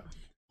 and a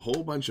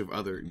whole bunch of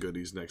other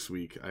goodies next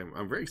week.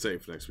 I'm very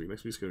excited for next week.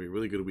 Next week's going to be a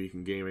really good week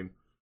in gaming.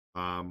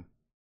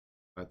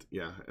 But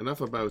yeah,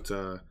 enough about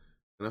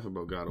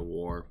God of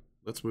War.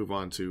 Let's move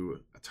on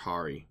to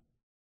Atari.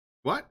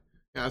 What?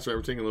 Yeah, that's right.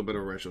 We're taking a little bit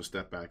of a retro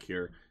step back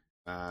here.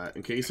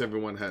 In case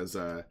everyone has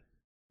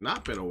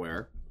not been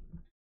aware,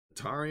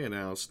 Atari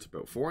announced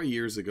about 4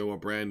 years ago a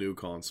brand new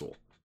console,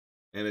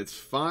 and it's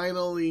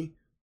finally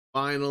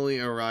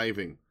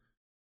arriving.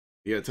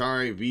 The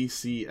Atari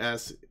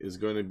VCS is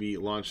going to be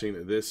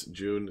launching this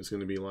June. It's going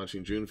to be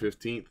launching June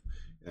 15th,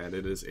 and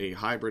it is a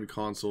hybrid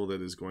console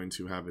that is going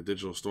to have a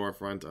digital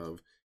storefront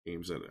of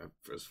games that,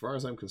 as far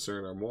as I'm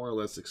concerned, are more or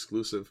less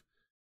exclusive.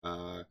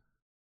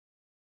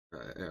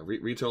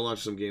 Retail launch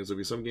some games. There'll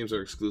be some games that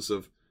are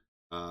exclusive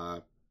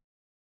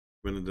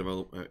when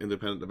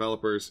independent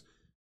developers,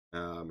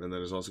 and then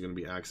there's also going to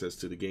be access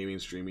to the gaming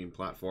streaming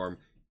platform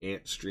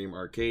AntStream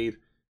Arcade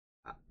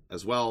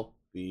as well.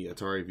 The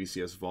Atari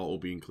VCS Vault will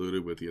be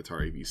included with the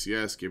Atari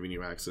VCS, giving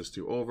you access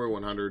to over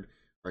 100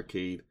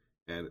 arcade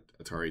and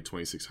Atari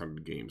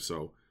 2600 games.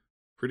 So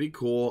pretty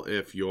cool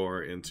if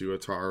you're into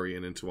Atari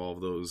and into all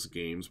of those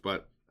games.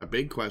 But a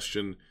big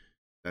question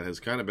that has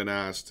kind of been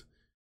asked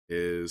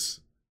is,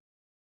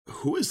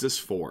 who is this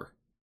for?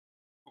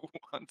 Who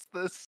wants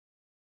this?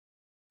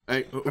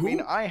 I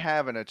mean, I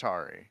have an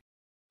Atari.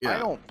 Yeah. I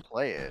don't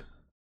play it.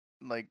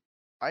 Like,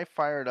 I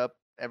fire it up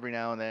every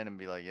now and then and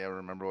be like, yeah,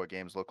 remember what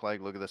games look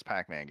like? Look at this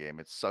Pac-Man game.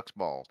 It sucks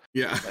balls.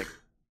 Yeah. Like,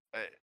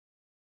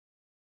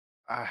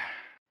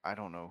 I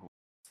don't know who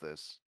wants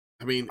this.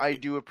 I mean, I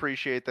do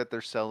appreciate that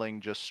they're selling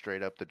just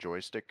straight up the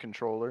joystick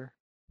controller.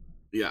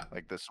 Yeah.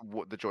 Like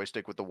the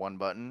joystick with the one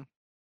button.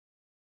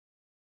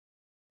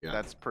 Yeah.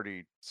 That's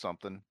pretty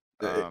something.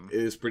 It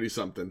is pretty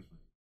something.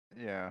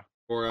 Yeah.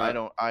 Or I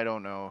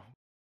don't know.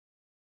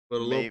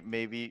 But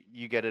maybe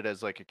you get it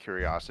as like a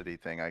curiosity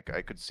thing. I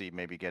could see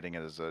maybe getting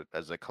it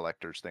as a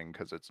collector's thing,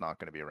 because it's not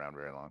going to be around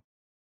very long.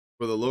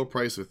 For the low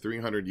price of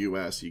 $300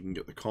 US, you can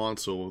get the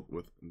console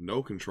with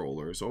no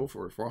controllers. Oh,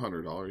 for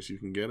 $400, you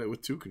can get it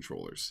with 2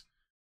 controllers.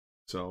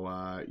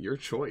 So your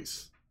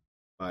choice.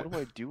 But what do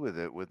I do with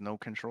it with no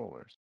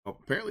controllers?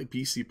 Apparently,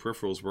 PC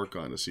peripherals work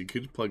on it, so you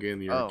could plug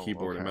in your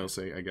keyboard and mouse,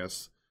 I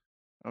guess.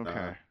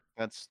 Okay,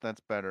 that's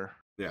better.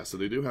 Yeah, so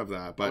they do have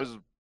that. But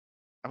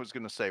I was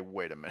gonna say,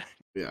 wait a minute.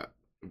 Yeah.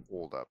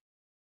 Hold up.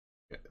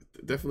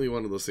 definitely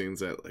one of those things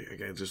that, like,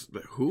 again, just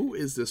who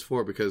is this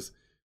for? Because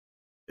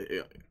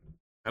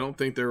I don't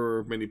think there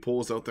were many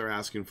polls out there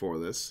asking for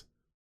this.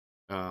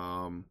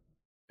 And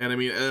I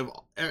mean, and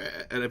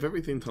if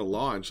everything to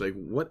launch, like,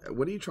 what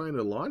are you trying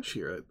to launch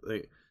here?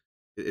 Like,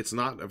 it's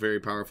not a very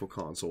powerful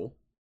console.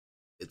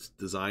 It's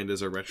designed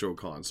as a retro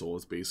console.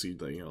 It's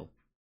basically, you know,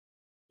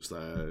 just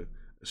a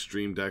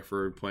Stream Deck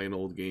for playing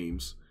old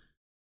games.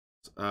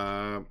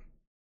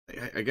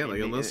 Again,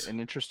 like, unless an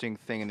interesting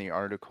thing in the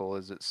article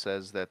is it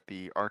says that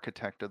the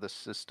architect of the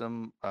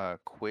system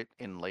quit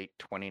in late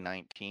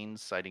 2019,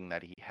 citing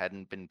that he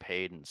hadn't been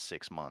paid in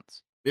 6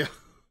 months. yeah.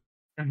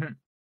 Mm-hmm.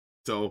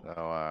 So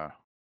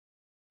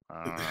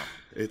I don't know.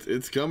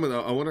 it's coming.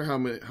 I wonder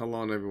how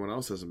long everyone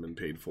else hasn't been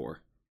paid for.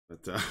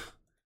 But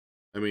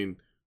I mean,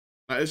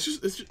 this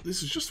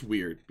is just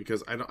weird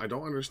because I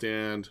don't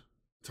understand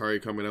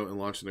Atari coming out and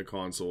launching a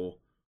console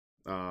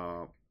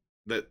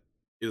that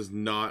is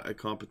not a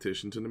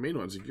competition to the main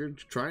ones. If you're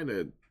trying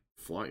to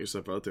flaunt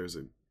yourself out there as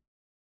a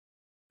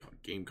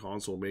game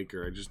console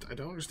maker, I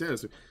don't understand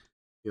this.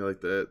 You know,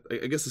 like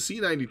I guess the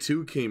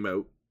C92 came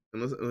out,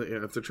 unless, you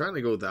know, if they're trying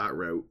to go that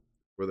route,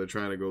 where they're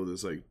trying to go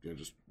this, like, you know,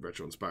 just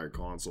retro inspired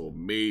console,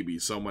 maybe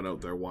someone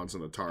out there wants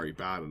an Atari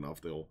bad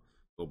enough they'll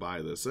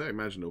buy this. I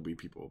imagine there'll be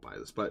people who buy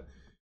this, but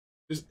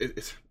just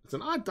it's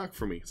an odd duck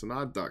for me. It's an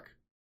odd duck.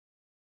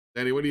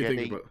 Danny, what do you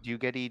think about? Do you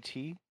get ET?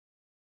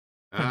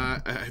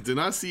 I did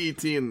not see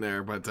ET in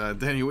there, but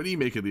Danny, what do you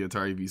make of the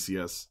Atari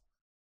VCS?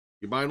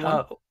 You buying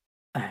one?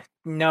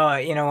 No,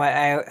 you know what?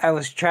 I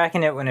was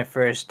tracking it when it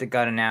first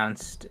got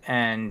announced,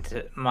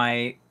 and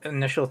my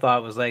initial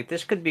thought was like,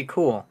 this could be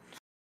cool.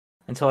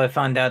 Until I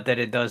found out that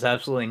it does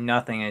absolutely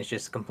nothing, and it's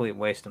just a complete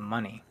waste of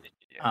money.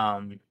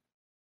 Yeah.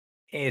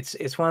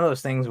 It's one of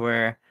those things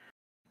where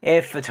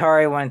if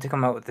Atari wanted to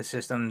come out with the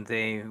system,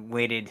 they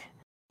waited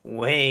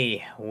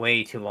way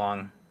too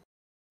long.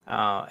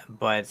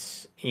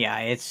 But yeah,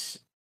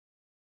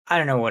 I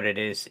don't know what it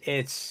is.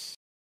 It's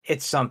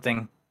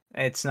something.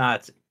 It's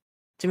not,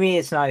 to me,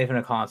 it's not even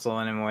a console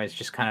anymore. It's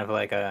just kind of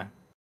like I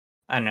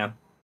don't know,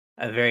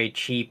 a very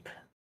cheap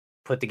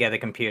put together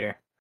computer.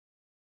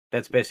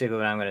 That's basically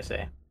what I'm gonna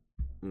say.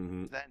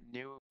 Mm-hmm. Is that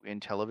new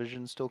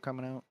Intellivision still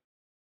coming out?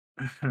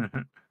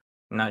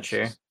 Not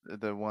sure.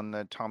 The one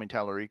that Tommy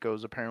Tallarico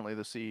is apparently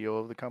the CEO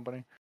of the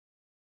company?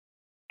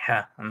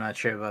 Yeah, I'm not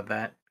sure about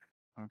that.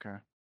 Okay.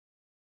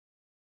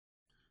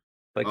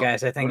 But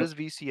guys, I think... What does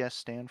VCS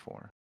stand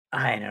for?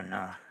 I don't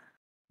know.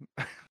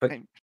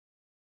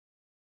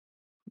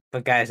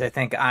 But guys, I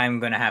think I'm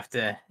going to have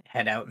to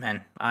head out,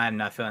 man. I'm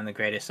not feeling the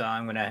greatest, so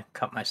I'm going to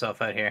cut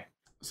myself out here.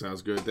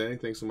 Sounds good, Danny.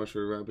 Thanks so much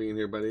for being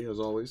here, buddy, as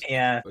always.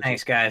 Yeah,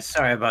 thanks, guys.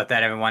 Sorry about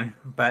that, everyone.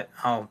 But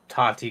I'll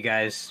talk to you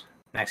guys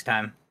next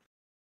time.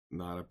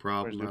 Not a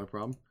problem, not a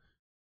problem.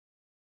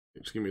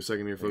 Just give me a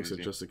second here, folks.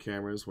 Adjust the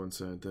cameras. One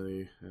second,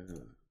 Danny.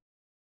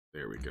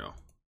 There we go.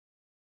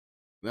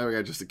 Now we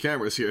got just the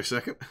cameras here a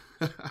second.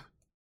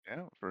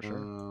 Yeah, for sure.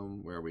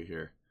 Where are we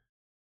here?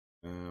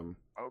 Oh,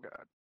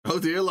 God. Oh,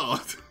 dear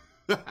Lord.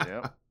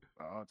 Yep.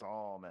 Oh, it's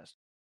all messed.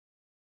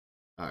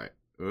 All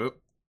right.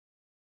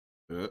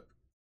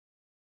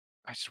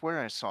 I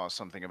swear I saw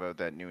something about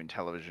that new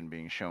Intellivision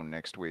being shown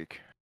next week.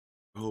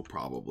 Oh,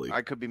 probably.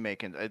 I could be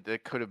making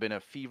it. Could have been a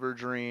fever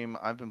dream.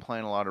 I've been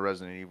playing a lot of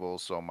Resident Evil,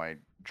 so my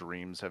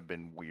dreams have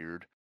been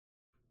weird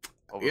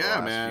over the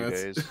last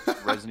few days.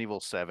 Resident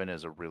Evil 7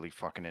 is a really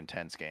fucking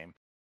intense game.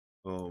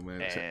 Oh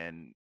man.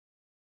 And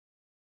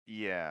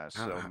yeah,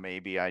 so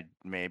maybe I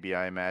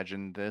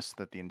imagined this,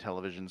 that the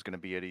Intellivision's going to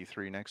be at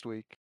E3 next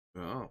week.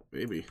 Oh,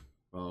 maybe.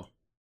 Well,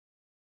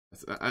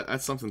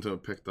 that's something to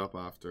have picked up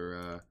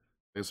after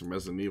some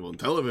Resident Evil.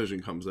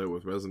 Intellivision comes out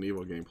with Resident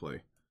Evil gameplay.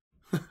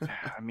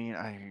 I mean,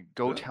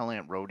 Tell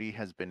Aunt Rhody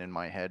has been in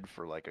my head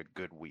for like a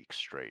good week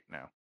straight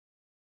now.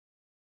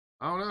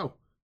 I don't know.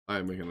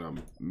 I'm making a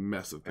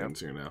mess of things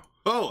here now.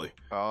 Holy!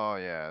 Oh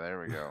yeah, there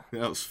we go.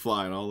 That was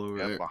flying all over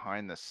there.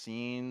 Behind the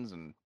scenes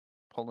and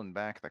pulling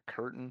back the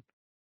curtain.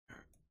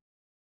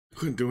 I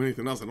couldn't do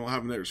anything else. I don't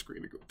have another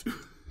screen to go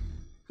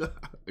to.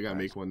 I gotta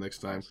make one next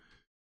time.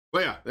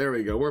 But yeah, there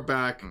we go. We're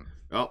back.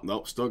 Oh,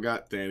 nope. Still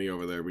got Danny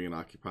over there being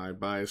occupied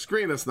by a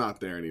screen that's not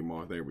there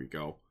anymore. There we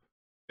go.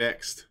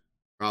 Fixed.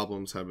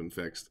 Problems have been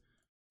fixed.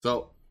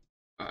 So,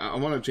 I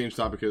want to change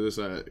topic here. This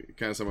kind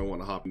of something I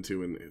want to hop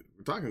into. And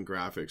we're talking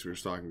graphics. We're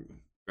just talking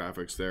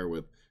graphics there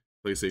with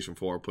PlayStation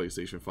 4,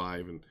 PlayStation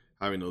 5, and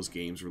having those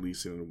games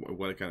releasing and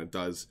what it kind of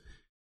does.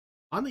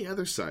 On the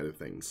other side of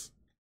things,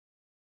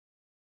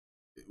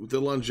 the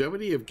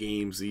longevity of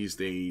games these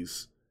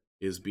days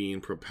is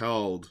being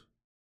propelled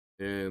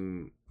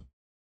in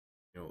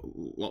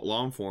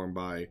long form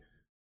by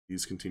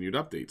these continued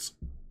updates.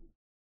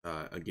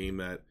 A game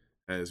that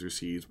has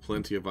received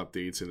plenty of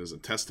updates and is a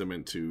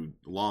testament to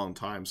long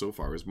time so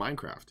far is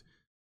Minecraft.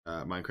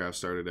 Minecraft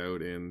started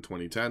out in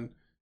 2010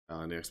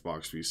 on the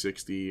Xbox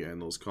 360 and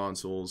those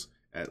consoles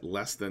at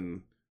less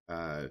than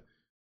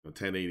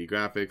 1080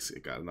 graphics.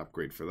 It got an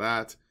upgrade for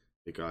that.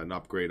 It got an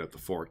upgrade up to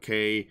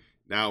 4K.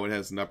 now it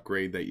has an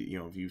upgrade that, you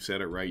know, if you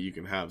set it right, you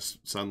can have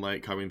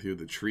sunlight coming through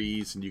the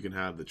trees, and you can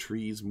have the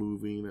trees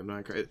moving and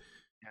Minecraft.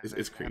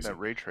 It's crazy. That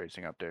ray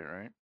tracing update,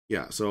 right?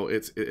 Yeah, so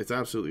it's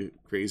absolutely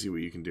crazy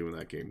what you can do in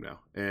that game now.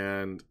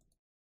 And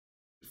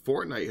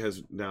Fortnite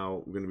has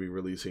now going to be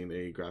releasing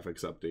a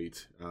graphics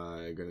update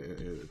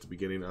at the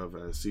beginning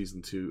of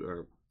season 2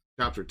 or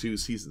chapter 2,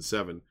 season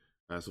 7.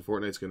 So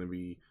Fortnite's going to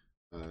be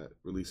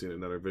releasing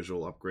another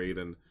visual upgrade,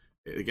 and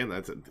again,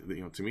 that's,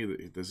 you know, to me,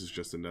 this is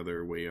just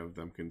another way of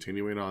them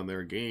continuing on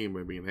their game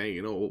and being, hey,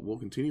 you know, we'll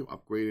continue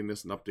upgrading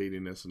this and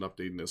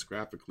updating this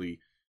graphically,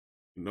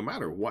 no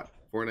matter what.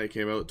 Fortnite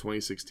came out in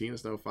 2016.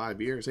 It's now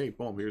 5 years. Hey,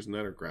 boom, here's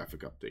another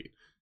graphic update.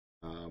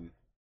 You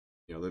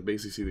know, they're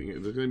basically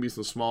there's going to be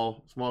some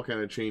small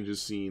kind of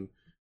changes seen,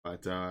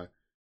 but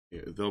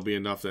there'll be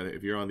enough that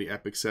if you're on the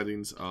Epic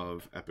settings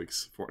of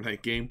Epic's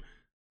Fortnite game,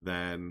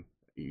 then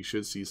you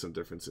should see some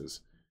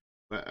differences.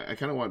 But I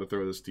kind of wanted to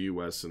throw this to you,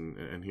 Wes,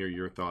 and hear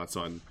your thoughts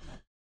on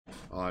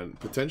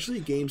potentially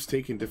games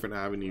taking different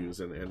avenues,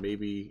 and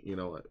maybe, you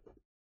know,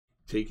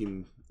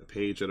 taking a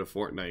page out of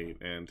Fortnite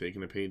and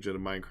taking a page out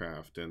of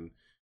Minecraft and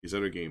these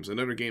other games.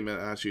 Another game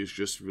that actually is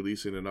just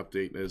releasing an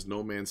update is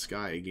No Man's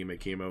Sky, a game that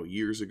came out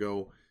years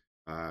ago,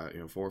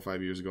 4 or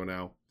 5 years ago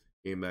now.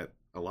 A game that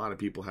a lot of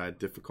people had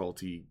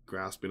difficulty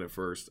grasping at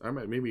first, or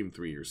maybe even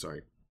 3 years,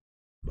 sorry.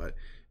 But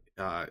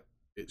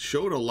it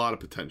showed a lot of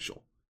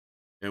potential,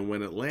 and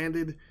when it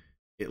landed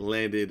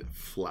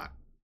flat.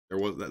 There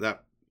was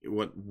that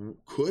what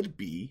could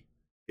be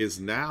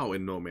is now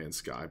in No Man's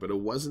Sky, but it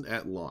wasn't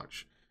at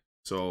launch.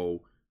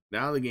 So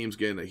now the game's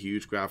getting a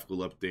huge graphical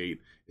update.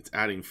 It's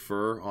adding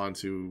fur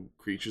onto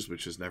creatures,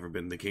 which has never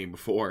been in the game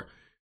before,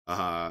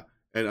 and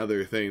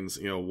other things.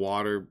 You know,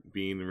 water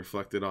being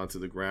reflected onto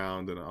the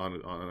ground and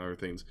on other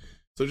things.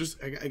 So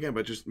just again,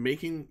 but just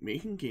making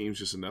games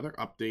just another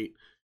update,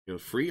 you know,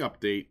 free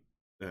update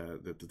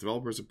that the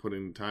developers are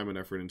putting time and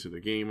effort into the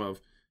game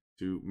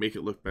to make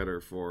it look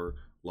better for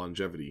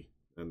longevity.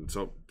 And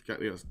so,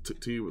 you know,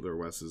 to you there,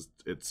 Wes,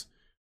 it's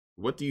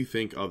what do you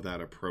think of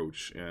that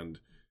approach? And,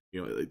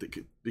 you know,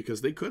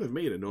 because they could have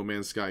made a No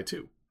Man's Sky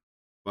 2,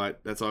 but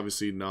that's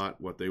obviously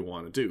not what they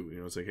want to do. You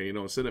know, it's like, hey, you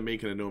know, instead of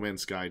making a No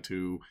Man's Sky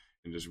 2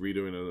 and just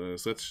redoing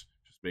this, let's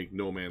just make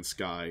No Man's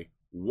Sky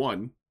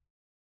 1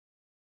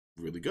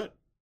 really good.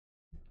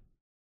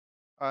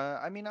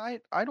 I mean, I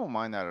don't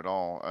mind that at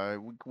all.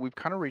 We've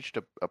kind of reached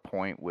a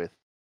point with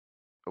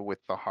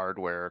the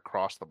hardware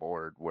across the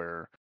board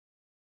where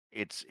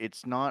it's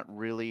not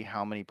really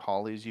how many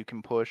polys you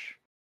can push.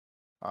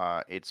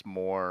 It's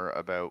more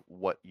about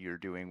what you're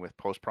doing with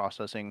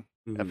post-processing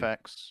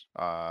effects.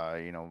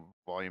 You know,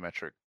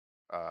 volumetric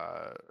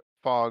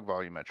fog,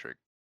 volumetric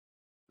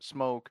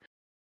smoke,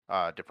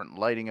 different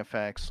lighting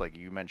effects, like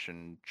you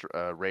mentioned,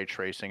 ray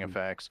tracing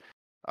effects.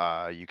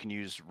 You can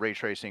use ray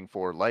tracing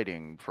for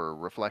lighting, for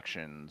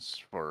reflections,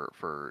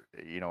 for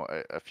you know,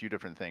 a few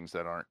different things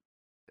that aren't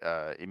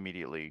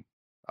immediately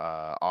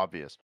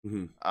obvious.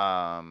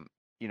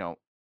 You know,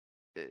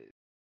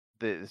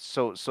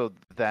 so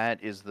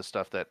that is the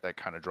stuff that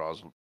kind of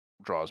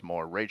draws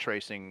more. Ray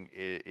tracing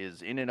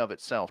is in and of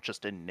itself,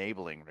 just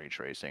enabling ray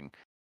tracing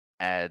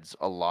adds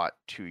a lot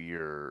to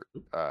your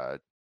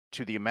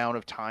to the amount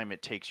of time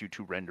it takes you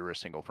to render a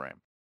single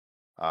frame,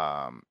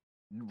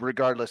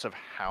 regardless of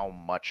how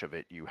much of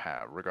it you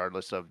have,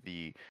 regardless of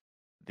the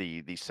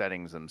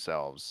settings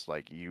themselves.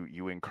 Like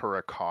you incur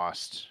a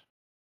cost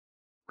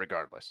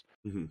regardless,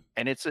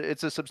 and it's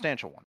a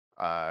substantial one.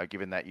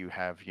 Given that you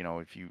have, you know,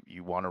 if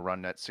you want to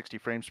run at 60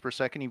 frames per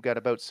second, you've got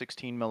about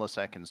 16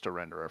 milliseconds to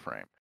render a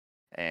frame.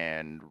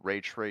 And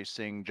ray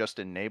tracing, just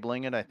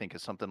enabling it, I think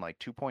is something like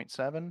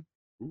 2.7,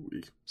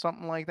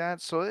 something like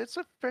that. So it's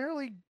a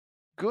fairly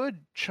good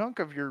chunk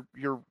of your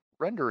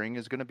rendering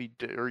is going to be,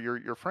 or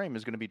your frame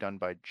is going to be done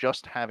by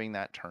just having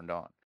that turned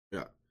on.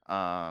 Yeah.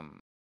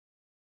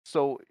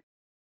 So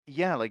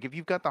yeah, like if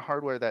you've got the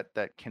hardware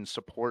that can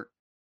support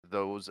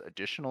those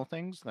additional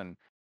things, then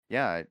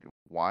yeah,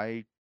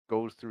 why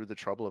go through the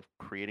trouble of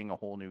creating a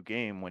whole new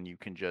game when you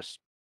can just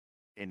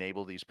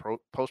enable these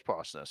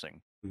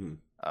post-processing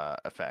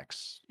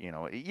effects? You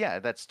know, yeah,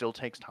 that still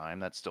takes time,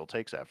 that still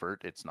takes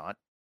effort. It's not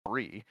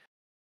free,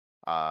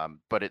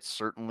 but it's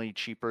certainly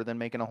cheaper than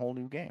making a whole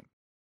new game.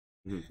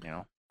 You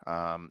know,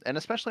 and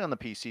especially on the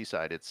PC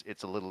side,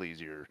 it's a little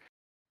easier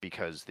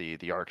because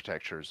the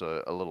architecture is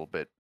a little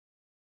bit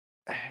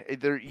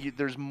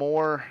there's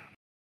more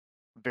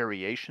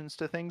variations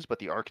to things, but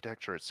the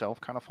architecture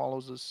itself kind of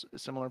follows a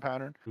similar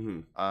pattern.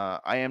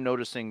 I am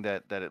noticing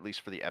that at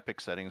least for the Epic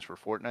settings for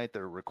Fortnite,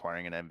 they're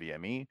requiring an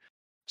NVMe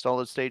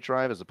solid state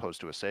drive as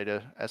opposed to a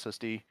SATA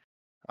SSD.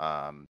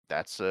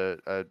 That's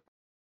a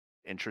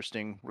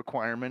interesting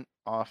requirement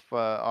off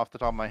the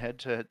top of my head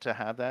to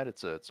have that.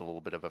 It's a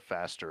little bit of a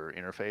faster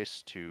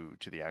interface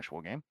to the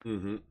actual game.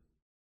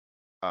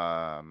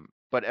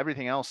 But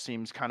everything else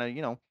seems kind of,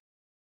 you know,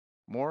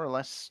 more or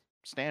less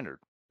standard.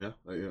 Yeah,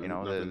 you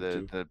know,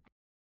 the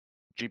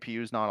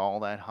GPU is not all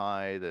that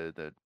high.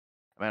 The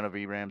amount of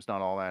VRAM's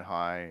not all that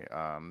high.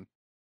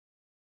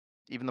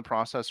 even the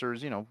processor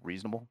is,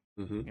 reasonable.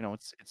 Mm-hmm.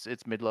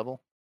 It's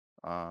mid-level.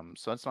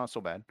 So it's not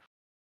so bad.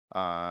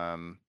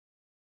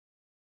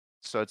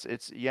 So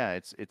it's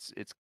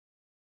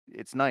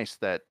nice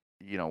that,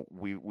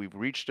 we've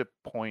reached a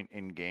point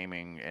in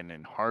gaming and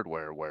in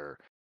hardware where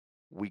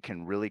we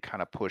can really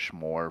kind of push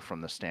more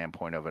from the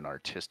standpoint of an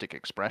artistic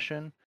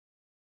expression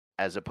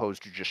as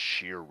opposed to just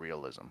sheer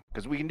realism,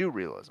 because we can do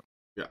realism.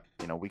 Yeah.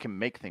 We can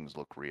make things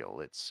look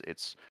real.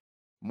 It's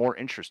more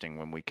interesting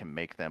when we can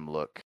make them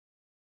look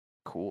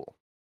cool.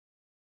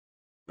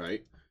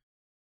 Right.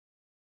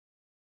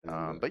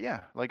 But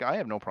yeah, like I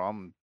have no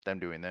problem them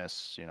doing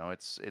this.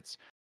 It's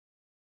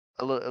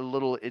a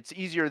little. It's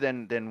easier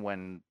than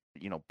when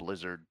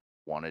Blizzard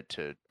wanted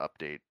to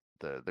update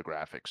the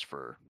graphics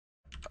for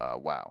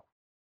WoW,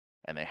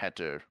 and they had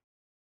to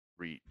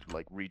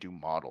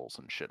redo models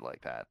and shit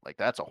like that. Like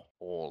that's a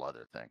whole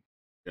other thing.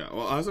 Yeah,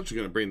 well, I was actually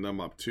going to bring them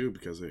up too,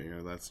 because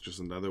that's just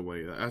another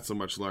way. That's a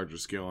much larger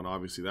scale, and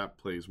obviously that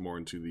plays more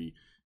into the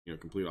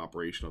complete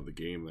operation of the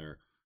game there.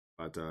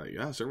 But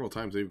yeah, several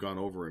times they've gone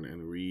over and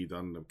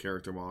redone the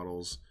character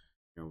models.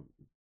 I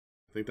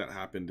think that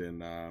happened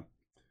in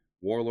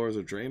Warlords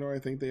of Draenor. I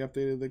think they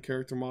updated the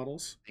character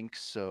models. I think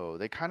so.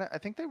 I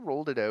think they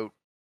rolled it out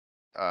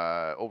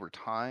over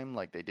time.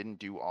 Like they didn't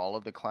do all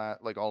of the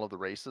all of the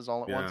races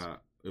all at once. Yeah,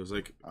 it was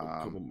like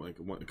a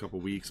couple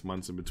weeks,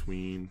 months in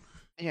between.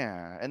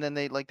 Yeah, and then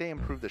they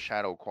improved the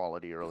shadow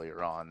quality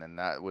earlier on, and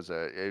that was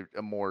a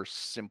more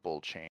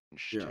simple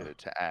change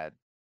to add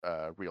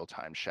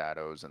real-time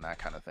shadows and that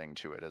kind of thing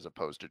to it, as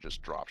opposed to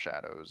just drop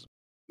shadows.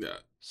 Yeah.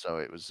 So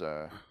it was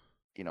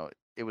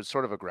it was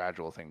sort of a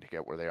gradual thing to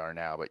get where they are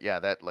now. But yeah,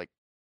 that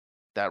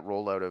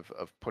rollout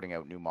of putting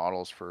out new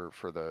models for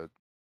the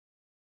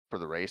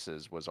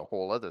races was a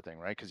whole other thing,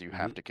 right? Because you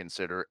have to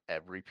consider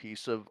every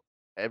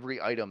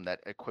item that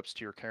equips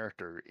to your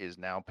character is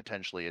now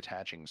potentially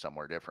attaching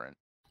somewhere different.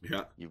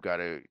 Yeah. You've got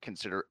to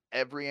consider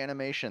every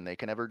animation they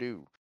can ever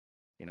do.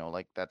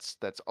 Like that's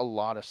a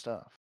lot of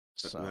stuff.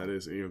 So that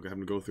is,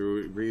 having to go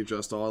through,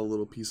 readjust all the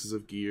little pieces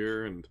of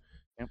gear and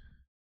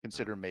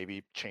consider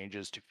maybe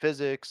changes to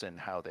physics and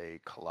how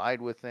they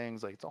collide with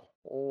things. Like it's a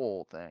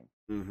whole thing.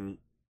 Mm-hmm.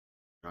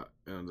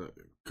 And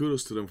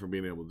kudos to them for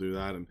being able to do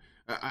that. And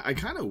I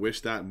kind of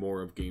wish that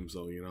more of games,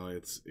 though.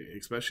 It's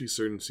especially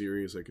certain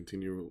series that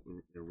continue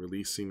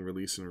releasing.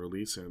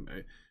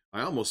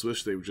 I almost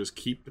wish they would just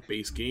keep the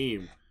base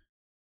game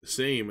the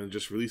same and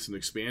just release an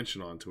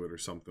expansion onto it or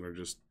something, or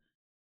just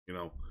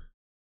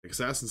like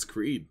Assassin's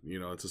Creed.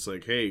 It's just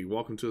like, hey,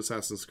 welcome to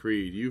Assassin's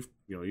Creed. You've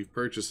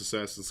purchased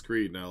Assassin's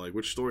Creed now. Like,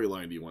 which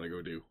storyline do you want to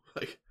go do?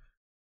 Like.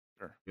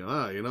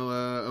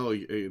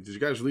 Did you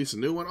guys release a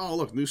new one? Oh,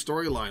 look, new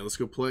storyline. Let's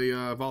go play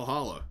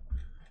Valhalla.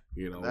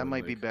 That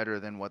might be better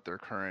than what their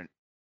current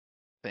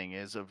thing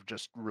is of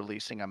just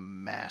releasing a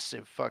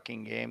massive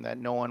fucking game that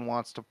no one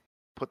wants to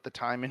put the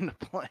time into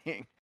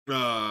playing.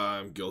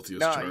 I'm guilty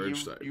as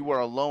charged. You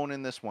are alone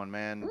in this one,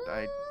 man.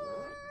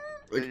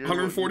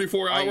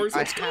 144 hours.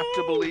 I have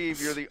to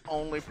believe you're the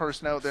only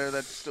person out there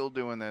that's still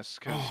doing this.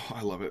 Oh,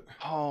 I love it.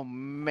 Oh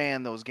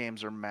man, those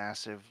games are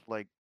massive.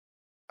 Like.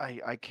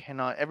 I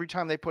cannot. Every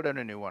time they put out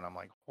a new one, I'm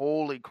like,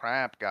 holy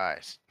crap,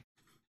 guys.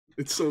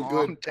 It's so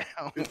Calm good.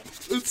 Down.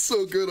 It's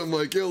so good. I'm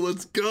like, yo,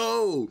 let's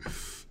go.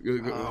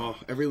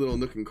 Every little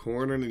nook and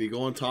corner, and then you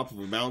go on top of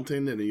a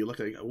mountain, and then you look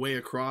like way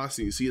across,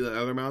 and you see the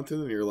other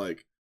mountain, and you're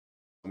like,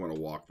 I'm going to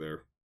walk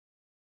there.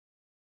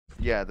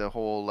 Yeah, the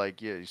whole,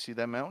 you see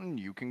that mountain?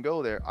 You can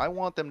go there. I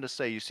want them to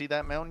say, you see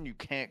that mountain? You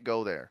can't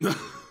go there.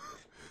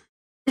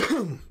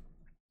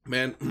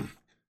 Man.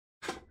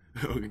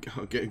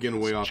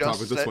 Getting way off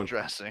topic. This one.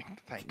 Dressing.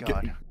 Thank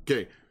God.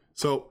 Okay,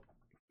 so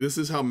this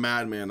is how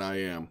madman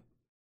I am.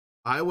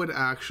 I would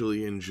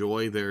actually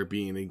enjoy there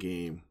being a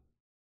game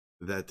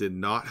that did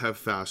not have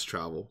fast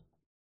travel,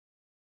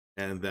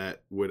 and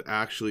that would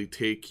actually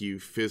take you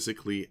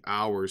physically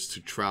hours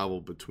to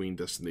travel between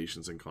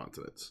destinations and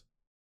continents.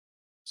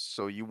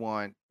 So you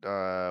want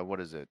what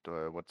is it?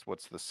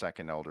 What's the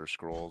second Elder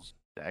Scrolls?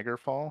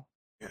 Daggerfall?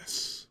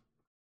 Yes.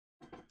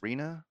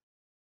 Arena?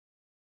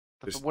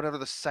 Whatever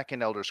the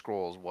second Elder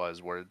Scrolls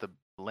was, where the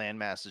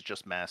landmass is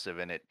just massive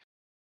and it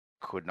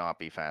could not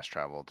be fast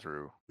traveled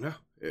through. Yeah,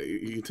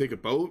 you can take a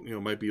boat.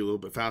 Might be a little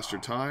bit faster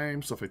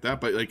time, stuff like that.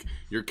 But like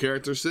your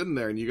character's sitting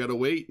there and you gotta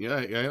wait. Yeah,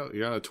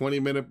 you're on a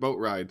 20-minute boat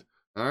ride.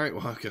 All right,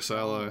 well, I guess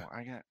I'll.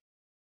 I got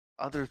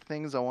other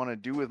things I want to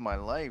do with my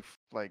life.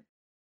 Like,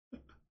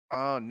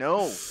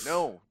 no,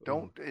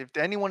 don't. If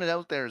anyone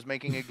out there is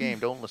making a game,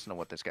 don't listen to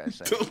what this guy's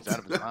saying. He's out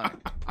of his mind.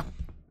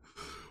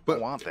 But I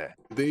want that.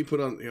 Then you put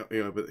on,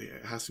 but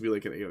it has to be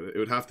like, it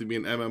would have to be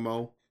an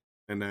MMO,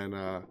 and then,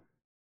 oh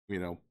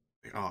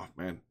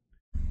man,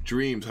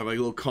 Dreams have like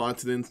little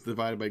continents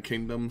divided by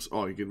kingdoms.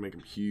 Oh, you could make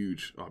them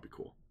huge. Oh, it'd be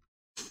cool.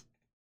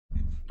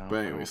 No, but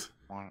anyways,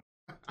 I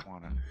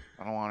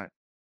don't want it.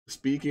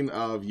 Speaking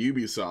of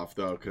Ubisoft,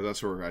 though, because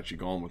that's where we're actually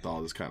going with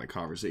all this kind of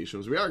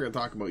conversations, we are going to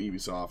talk about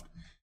Ubisoft,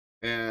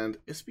 and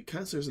it's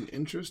because there's an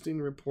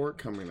interesting report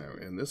coming out,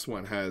 and this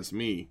one has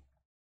me,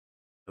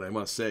 and I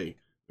must say,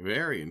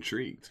 very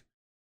intrigued.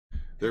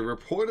 they're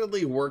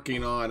reportedly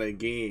working on a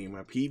game,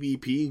 a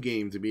PvP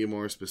game to be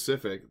more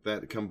specific,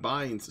 that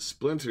combines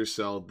Splinter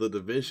Cell, The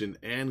Division,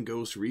 and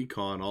Ghost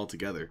Recon all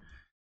together,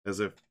 as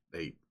if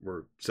they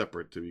were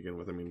separate to begin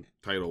with. I mean,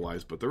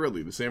 title-wise, but they're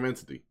really the same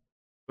entity.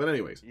 But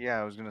anyways.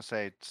 Yeah, I was gonna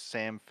say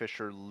Sam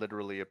Fisher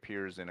literally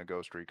appears in a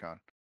Ghost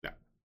Recon. Yeah,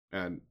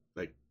 and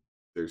like,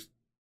 there's.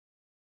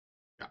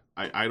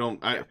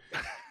 Yeah,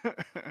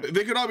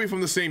 they could all be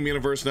from the same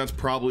universe, and that's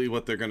probably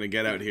what they're going to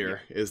get out here,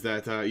 is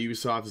that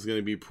Ubisoft is going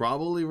to be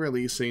probably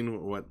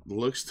releasing what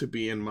looks to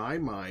be, in my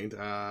mind,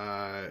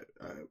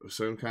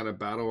 some kind of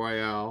battle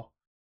royale.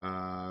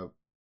 Yeah.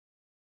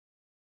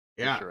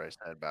 Sure, I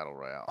said battle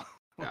royale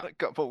Yeah. a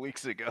couple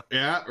weeks ago.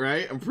 Yeah,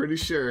 right? I'm pretty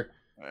sure.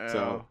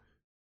 Oh.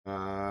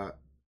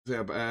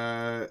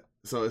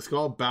 So it's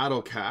called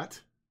Battle Cat.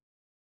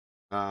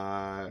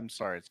 I'm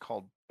sorry, it's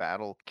called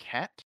Battle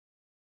Cat?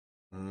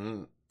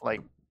 Like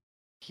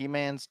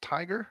He-Man's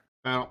tiger?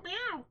 Battle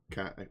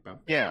Cat.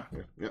 Yeah.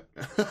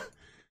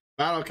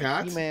 Battle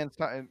Cat. He-Man's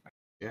tiger.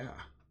 Yeah.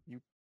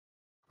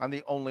 I'm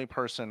the only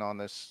person on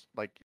this,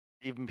 like,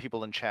 even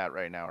people in chat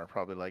right now are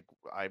probably like,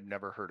 I've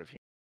never heard of him.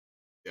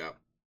 Yeah.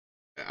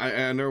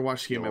 I never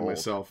watched He-Man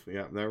myself.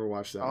 Yeah, never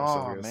watched that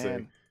myself. Oh,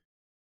 man.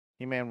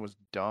 He-Man was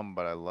dumb,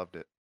 but I loved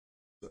it.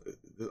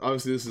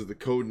 Obviously, this is the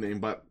code name,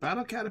 but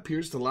Battle Cat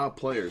appears to allow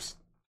players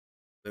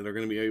that are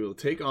going to be able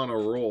to take on a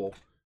role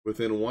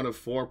within one of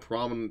 4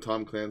 prominent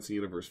Tom Clancy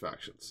universe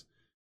factions.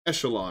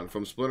 Echelon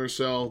from Splinter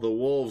Cell, the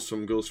Wolves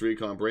from Ghost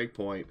Recon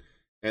Breakpoint,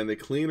 and the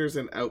Cleaners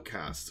and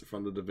Outcasts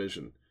from The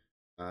Division.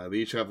 They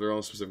each have their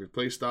own specific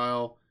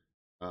playstyle.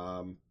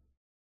 So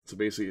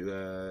basically,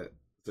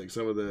 like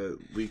some of the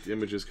leaked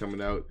images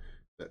coming out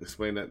that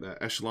explain that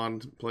the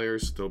Echelon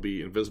players, they'll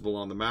be invisible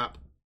on the map.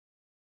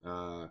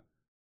 And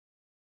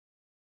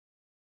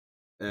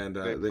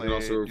they can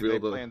also reveal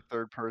the play in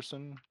third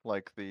person,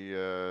 like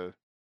the.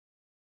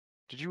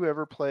 Did you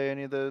ever play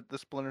any of the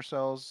Splinter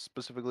Cells,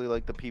 specifically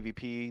like the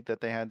PvP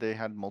that they had? They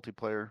had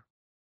multiplayer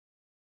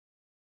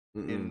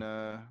in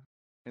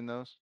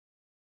those.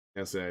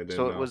 Yes, I did.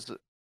 So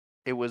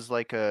it was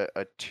like a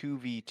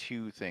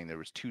 2v2 thing. There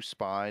was 2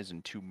 spies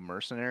and 2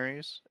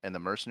 mercenaries, and the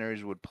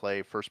mercenaries would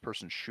play first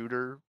person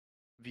shooter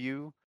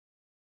view,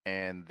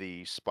 and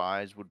the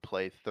spies would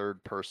play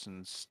third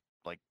person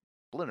like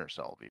Splinter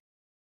Cell view.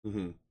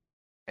 Mm-hmm.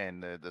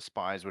 And the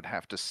spies would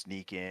have to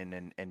sneak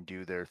in and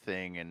do their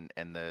thing,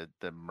 and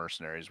the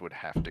mercenaries would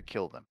have to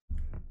kill them.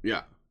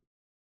 Yeah.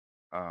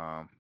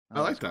 I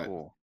like that.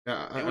 Cool.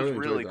 Yeah, it was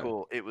really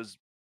cool. It was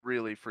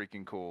really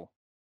freaking cool.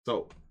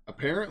 So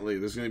apparently,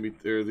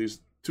 there are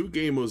these 2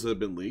 game modes that have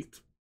been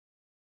leaked.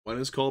 One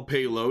is called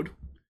Payload,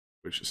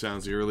 which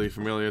sounds eerily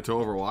familiar to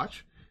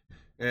Overwatch,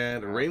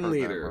 and Rain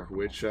Leader,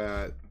 which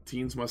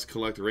teams must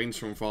collect rains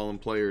from fallen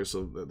players.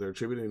 So they're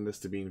attributing this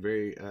to being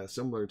very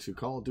similar to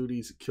Call of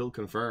Duty's Kill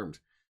Confirmed.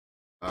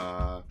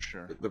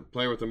 Sure. The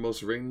player with the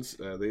most rings,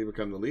 they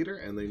become the leader,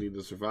 and they need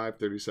to survive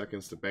 30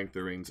 seconds to bank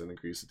the rings and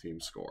increase the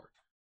team's score.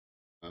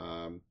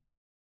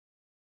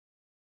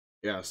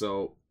 Yeah,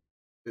 so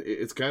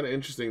it's kind of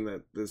interesting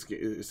that this game,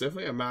 it's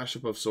definitely a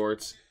mashup of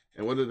sorts,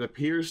 and what it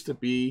appears to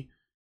be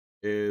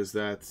is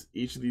that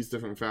each of these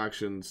different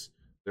factions,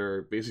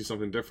 they're basically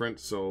something different.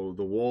 So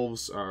the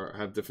Wolves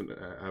have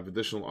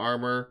additional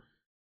armor,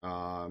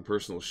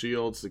 personal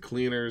shields. The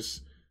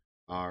Cleaners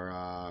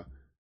are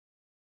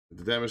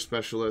the damage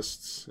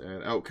specialists,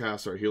 and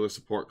Outcasts are healer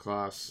support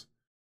class.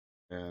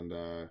 And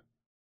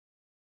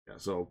yeah,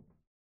 so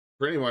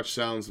pretty much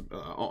sounds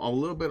a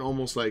little bit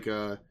almost like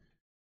a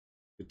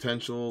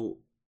potential,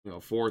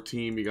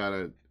 4-team. You got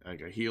a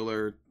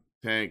healer,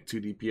 tank,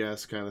 2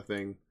 DPS kind of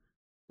thing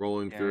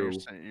rolling through.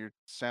 You're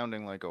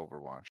sounding like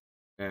Overwatch.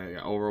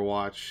 Yeah,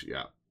 Overwatch.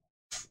 Yeah,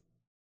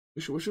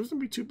 which wouldn't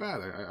be too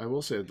bad. I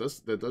will say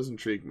that does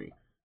intrigue me.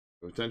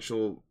 A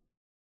potential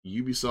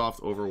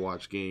Ubisoft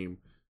Overwatch game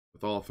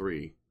with all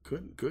 3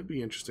 could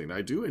be interesting.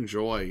 I do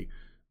enjoy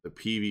the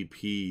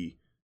PvP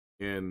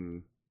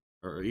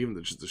or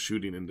even just the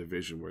shooting in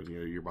Division, where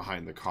you're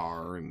behind the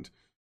car and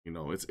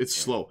it's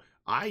slow.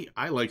 I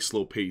like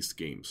slow paced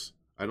games.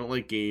 I don't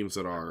like games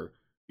that are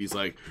these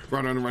like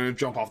run and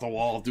jump off the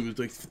wall, do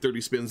like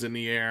 30 spins in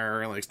the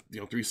air, and like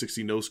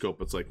 360 no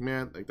scope. It's like,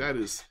 man, like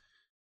that's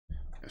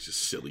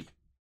just silly.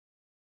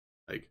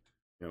 Like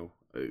and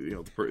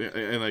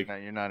like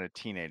you're not a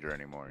teenager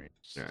anymore.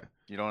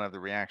 You don't have the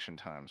reaction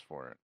times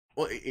for it.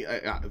 Well,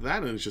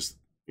 that is just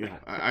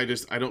I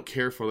don't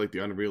care for like the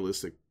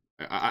unrealistic.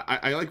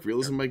 I like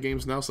realism in my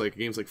games now. So like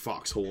games like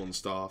Foxhole and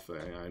stuff,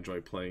 I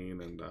enjoy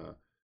playing, and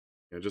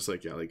just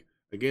like like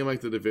a game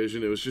like The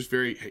Division, it was just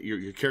very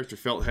your character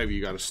felt heavy.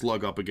 You got to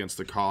slug up against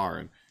the car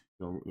and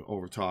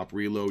over top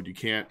reload. You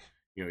can't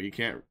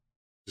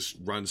just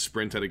run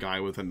sprint at a guy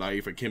with a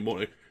knife, a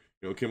Kimbo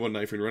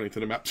knife and running to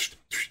the map.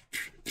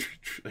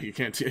 Like you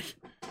can't see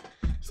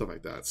stuff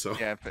like that. So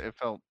yeah, it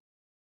felt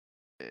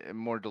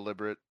more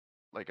deliberate,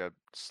 like a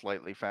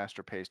slightly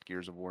faster paced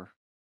Gears of War.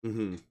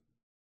 Mm-hmm.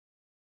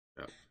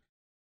 Yeah.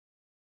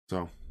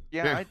 So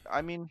yeah.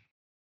 I mean,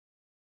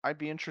 I'd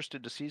be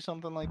interested to see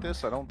something like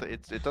this. I don't.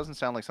 It doesn't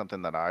sound like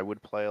something that I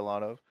would play a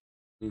lot of.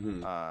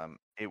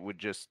 It would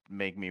just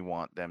make me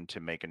want them to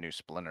make a new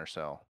Splinter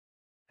Cell,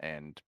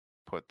 and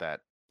put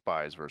that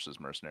spies versus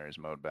mercenaries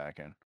mode back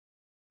in.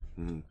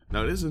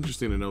 Now, it is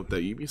interesting to note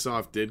that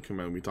Ubisoft did come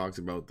out, and we talked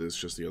about this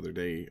just the other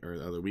day, or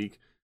the other week,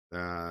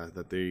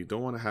 that they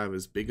don't want to have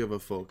as big of a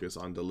focus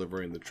on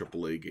delivering the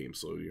AAA games,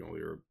 so,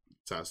 your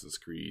Assassin's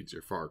Creeds,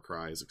 your Far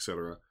Cries,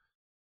 etc.,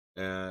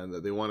 and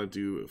that they want to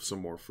do some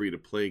more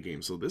free-to-play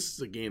games. So this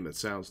is a game that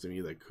sounds to me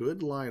that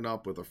could line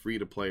up with a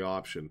free-to-play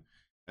option,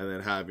 and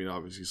then having,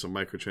 obviously, some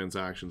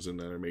microtransactions in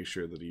there to make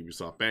sure that the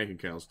Ubisoft bank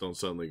accounts don't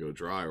suddenly go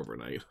dry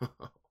overnight.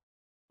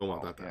 Don't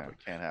want that to happen.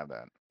 Can't have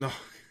that. No,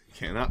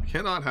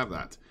 cannot have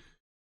that.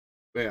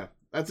 But yeah,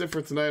 that's it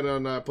for tonight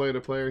on Player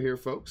to Player here,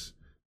 folks.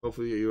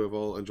 Hopefully you have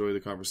all enjoyed the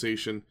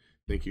conversation.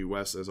 Thank you,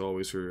 Wes, as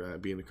always, for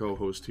being a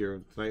co-host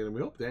here tonight, and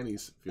we hope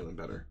Danny's feeling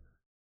better.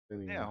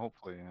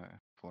 Hopefully.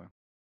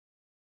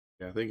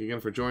 Yeah, thank you again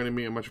for joining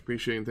me. I much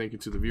appreciate it. Thank you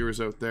to the viewers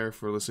out there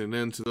for listening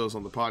in. To those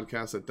on the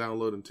podcast that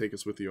download and take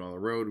us with you on the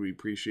road, we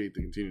appreciate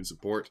the continued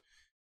support.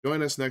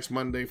 Join us next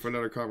Monday for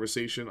another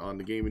conversation on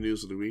the gaming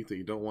news of the week that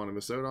you don't want to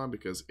miss out on,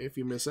 because if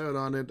you miss out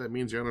on it, that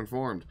means you're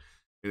uninformed.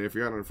 And if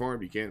you're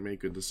uninformed, you can't make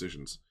good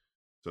decisions.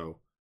 So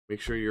make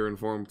sure you're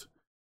informed,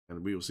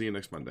 and we will see you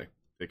next Monday.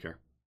 Take care.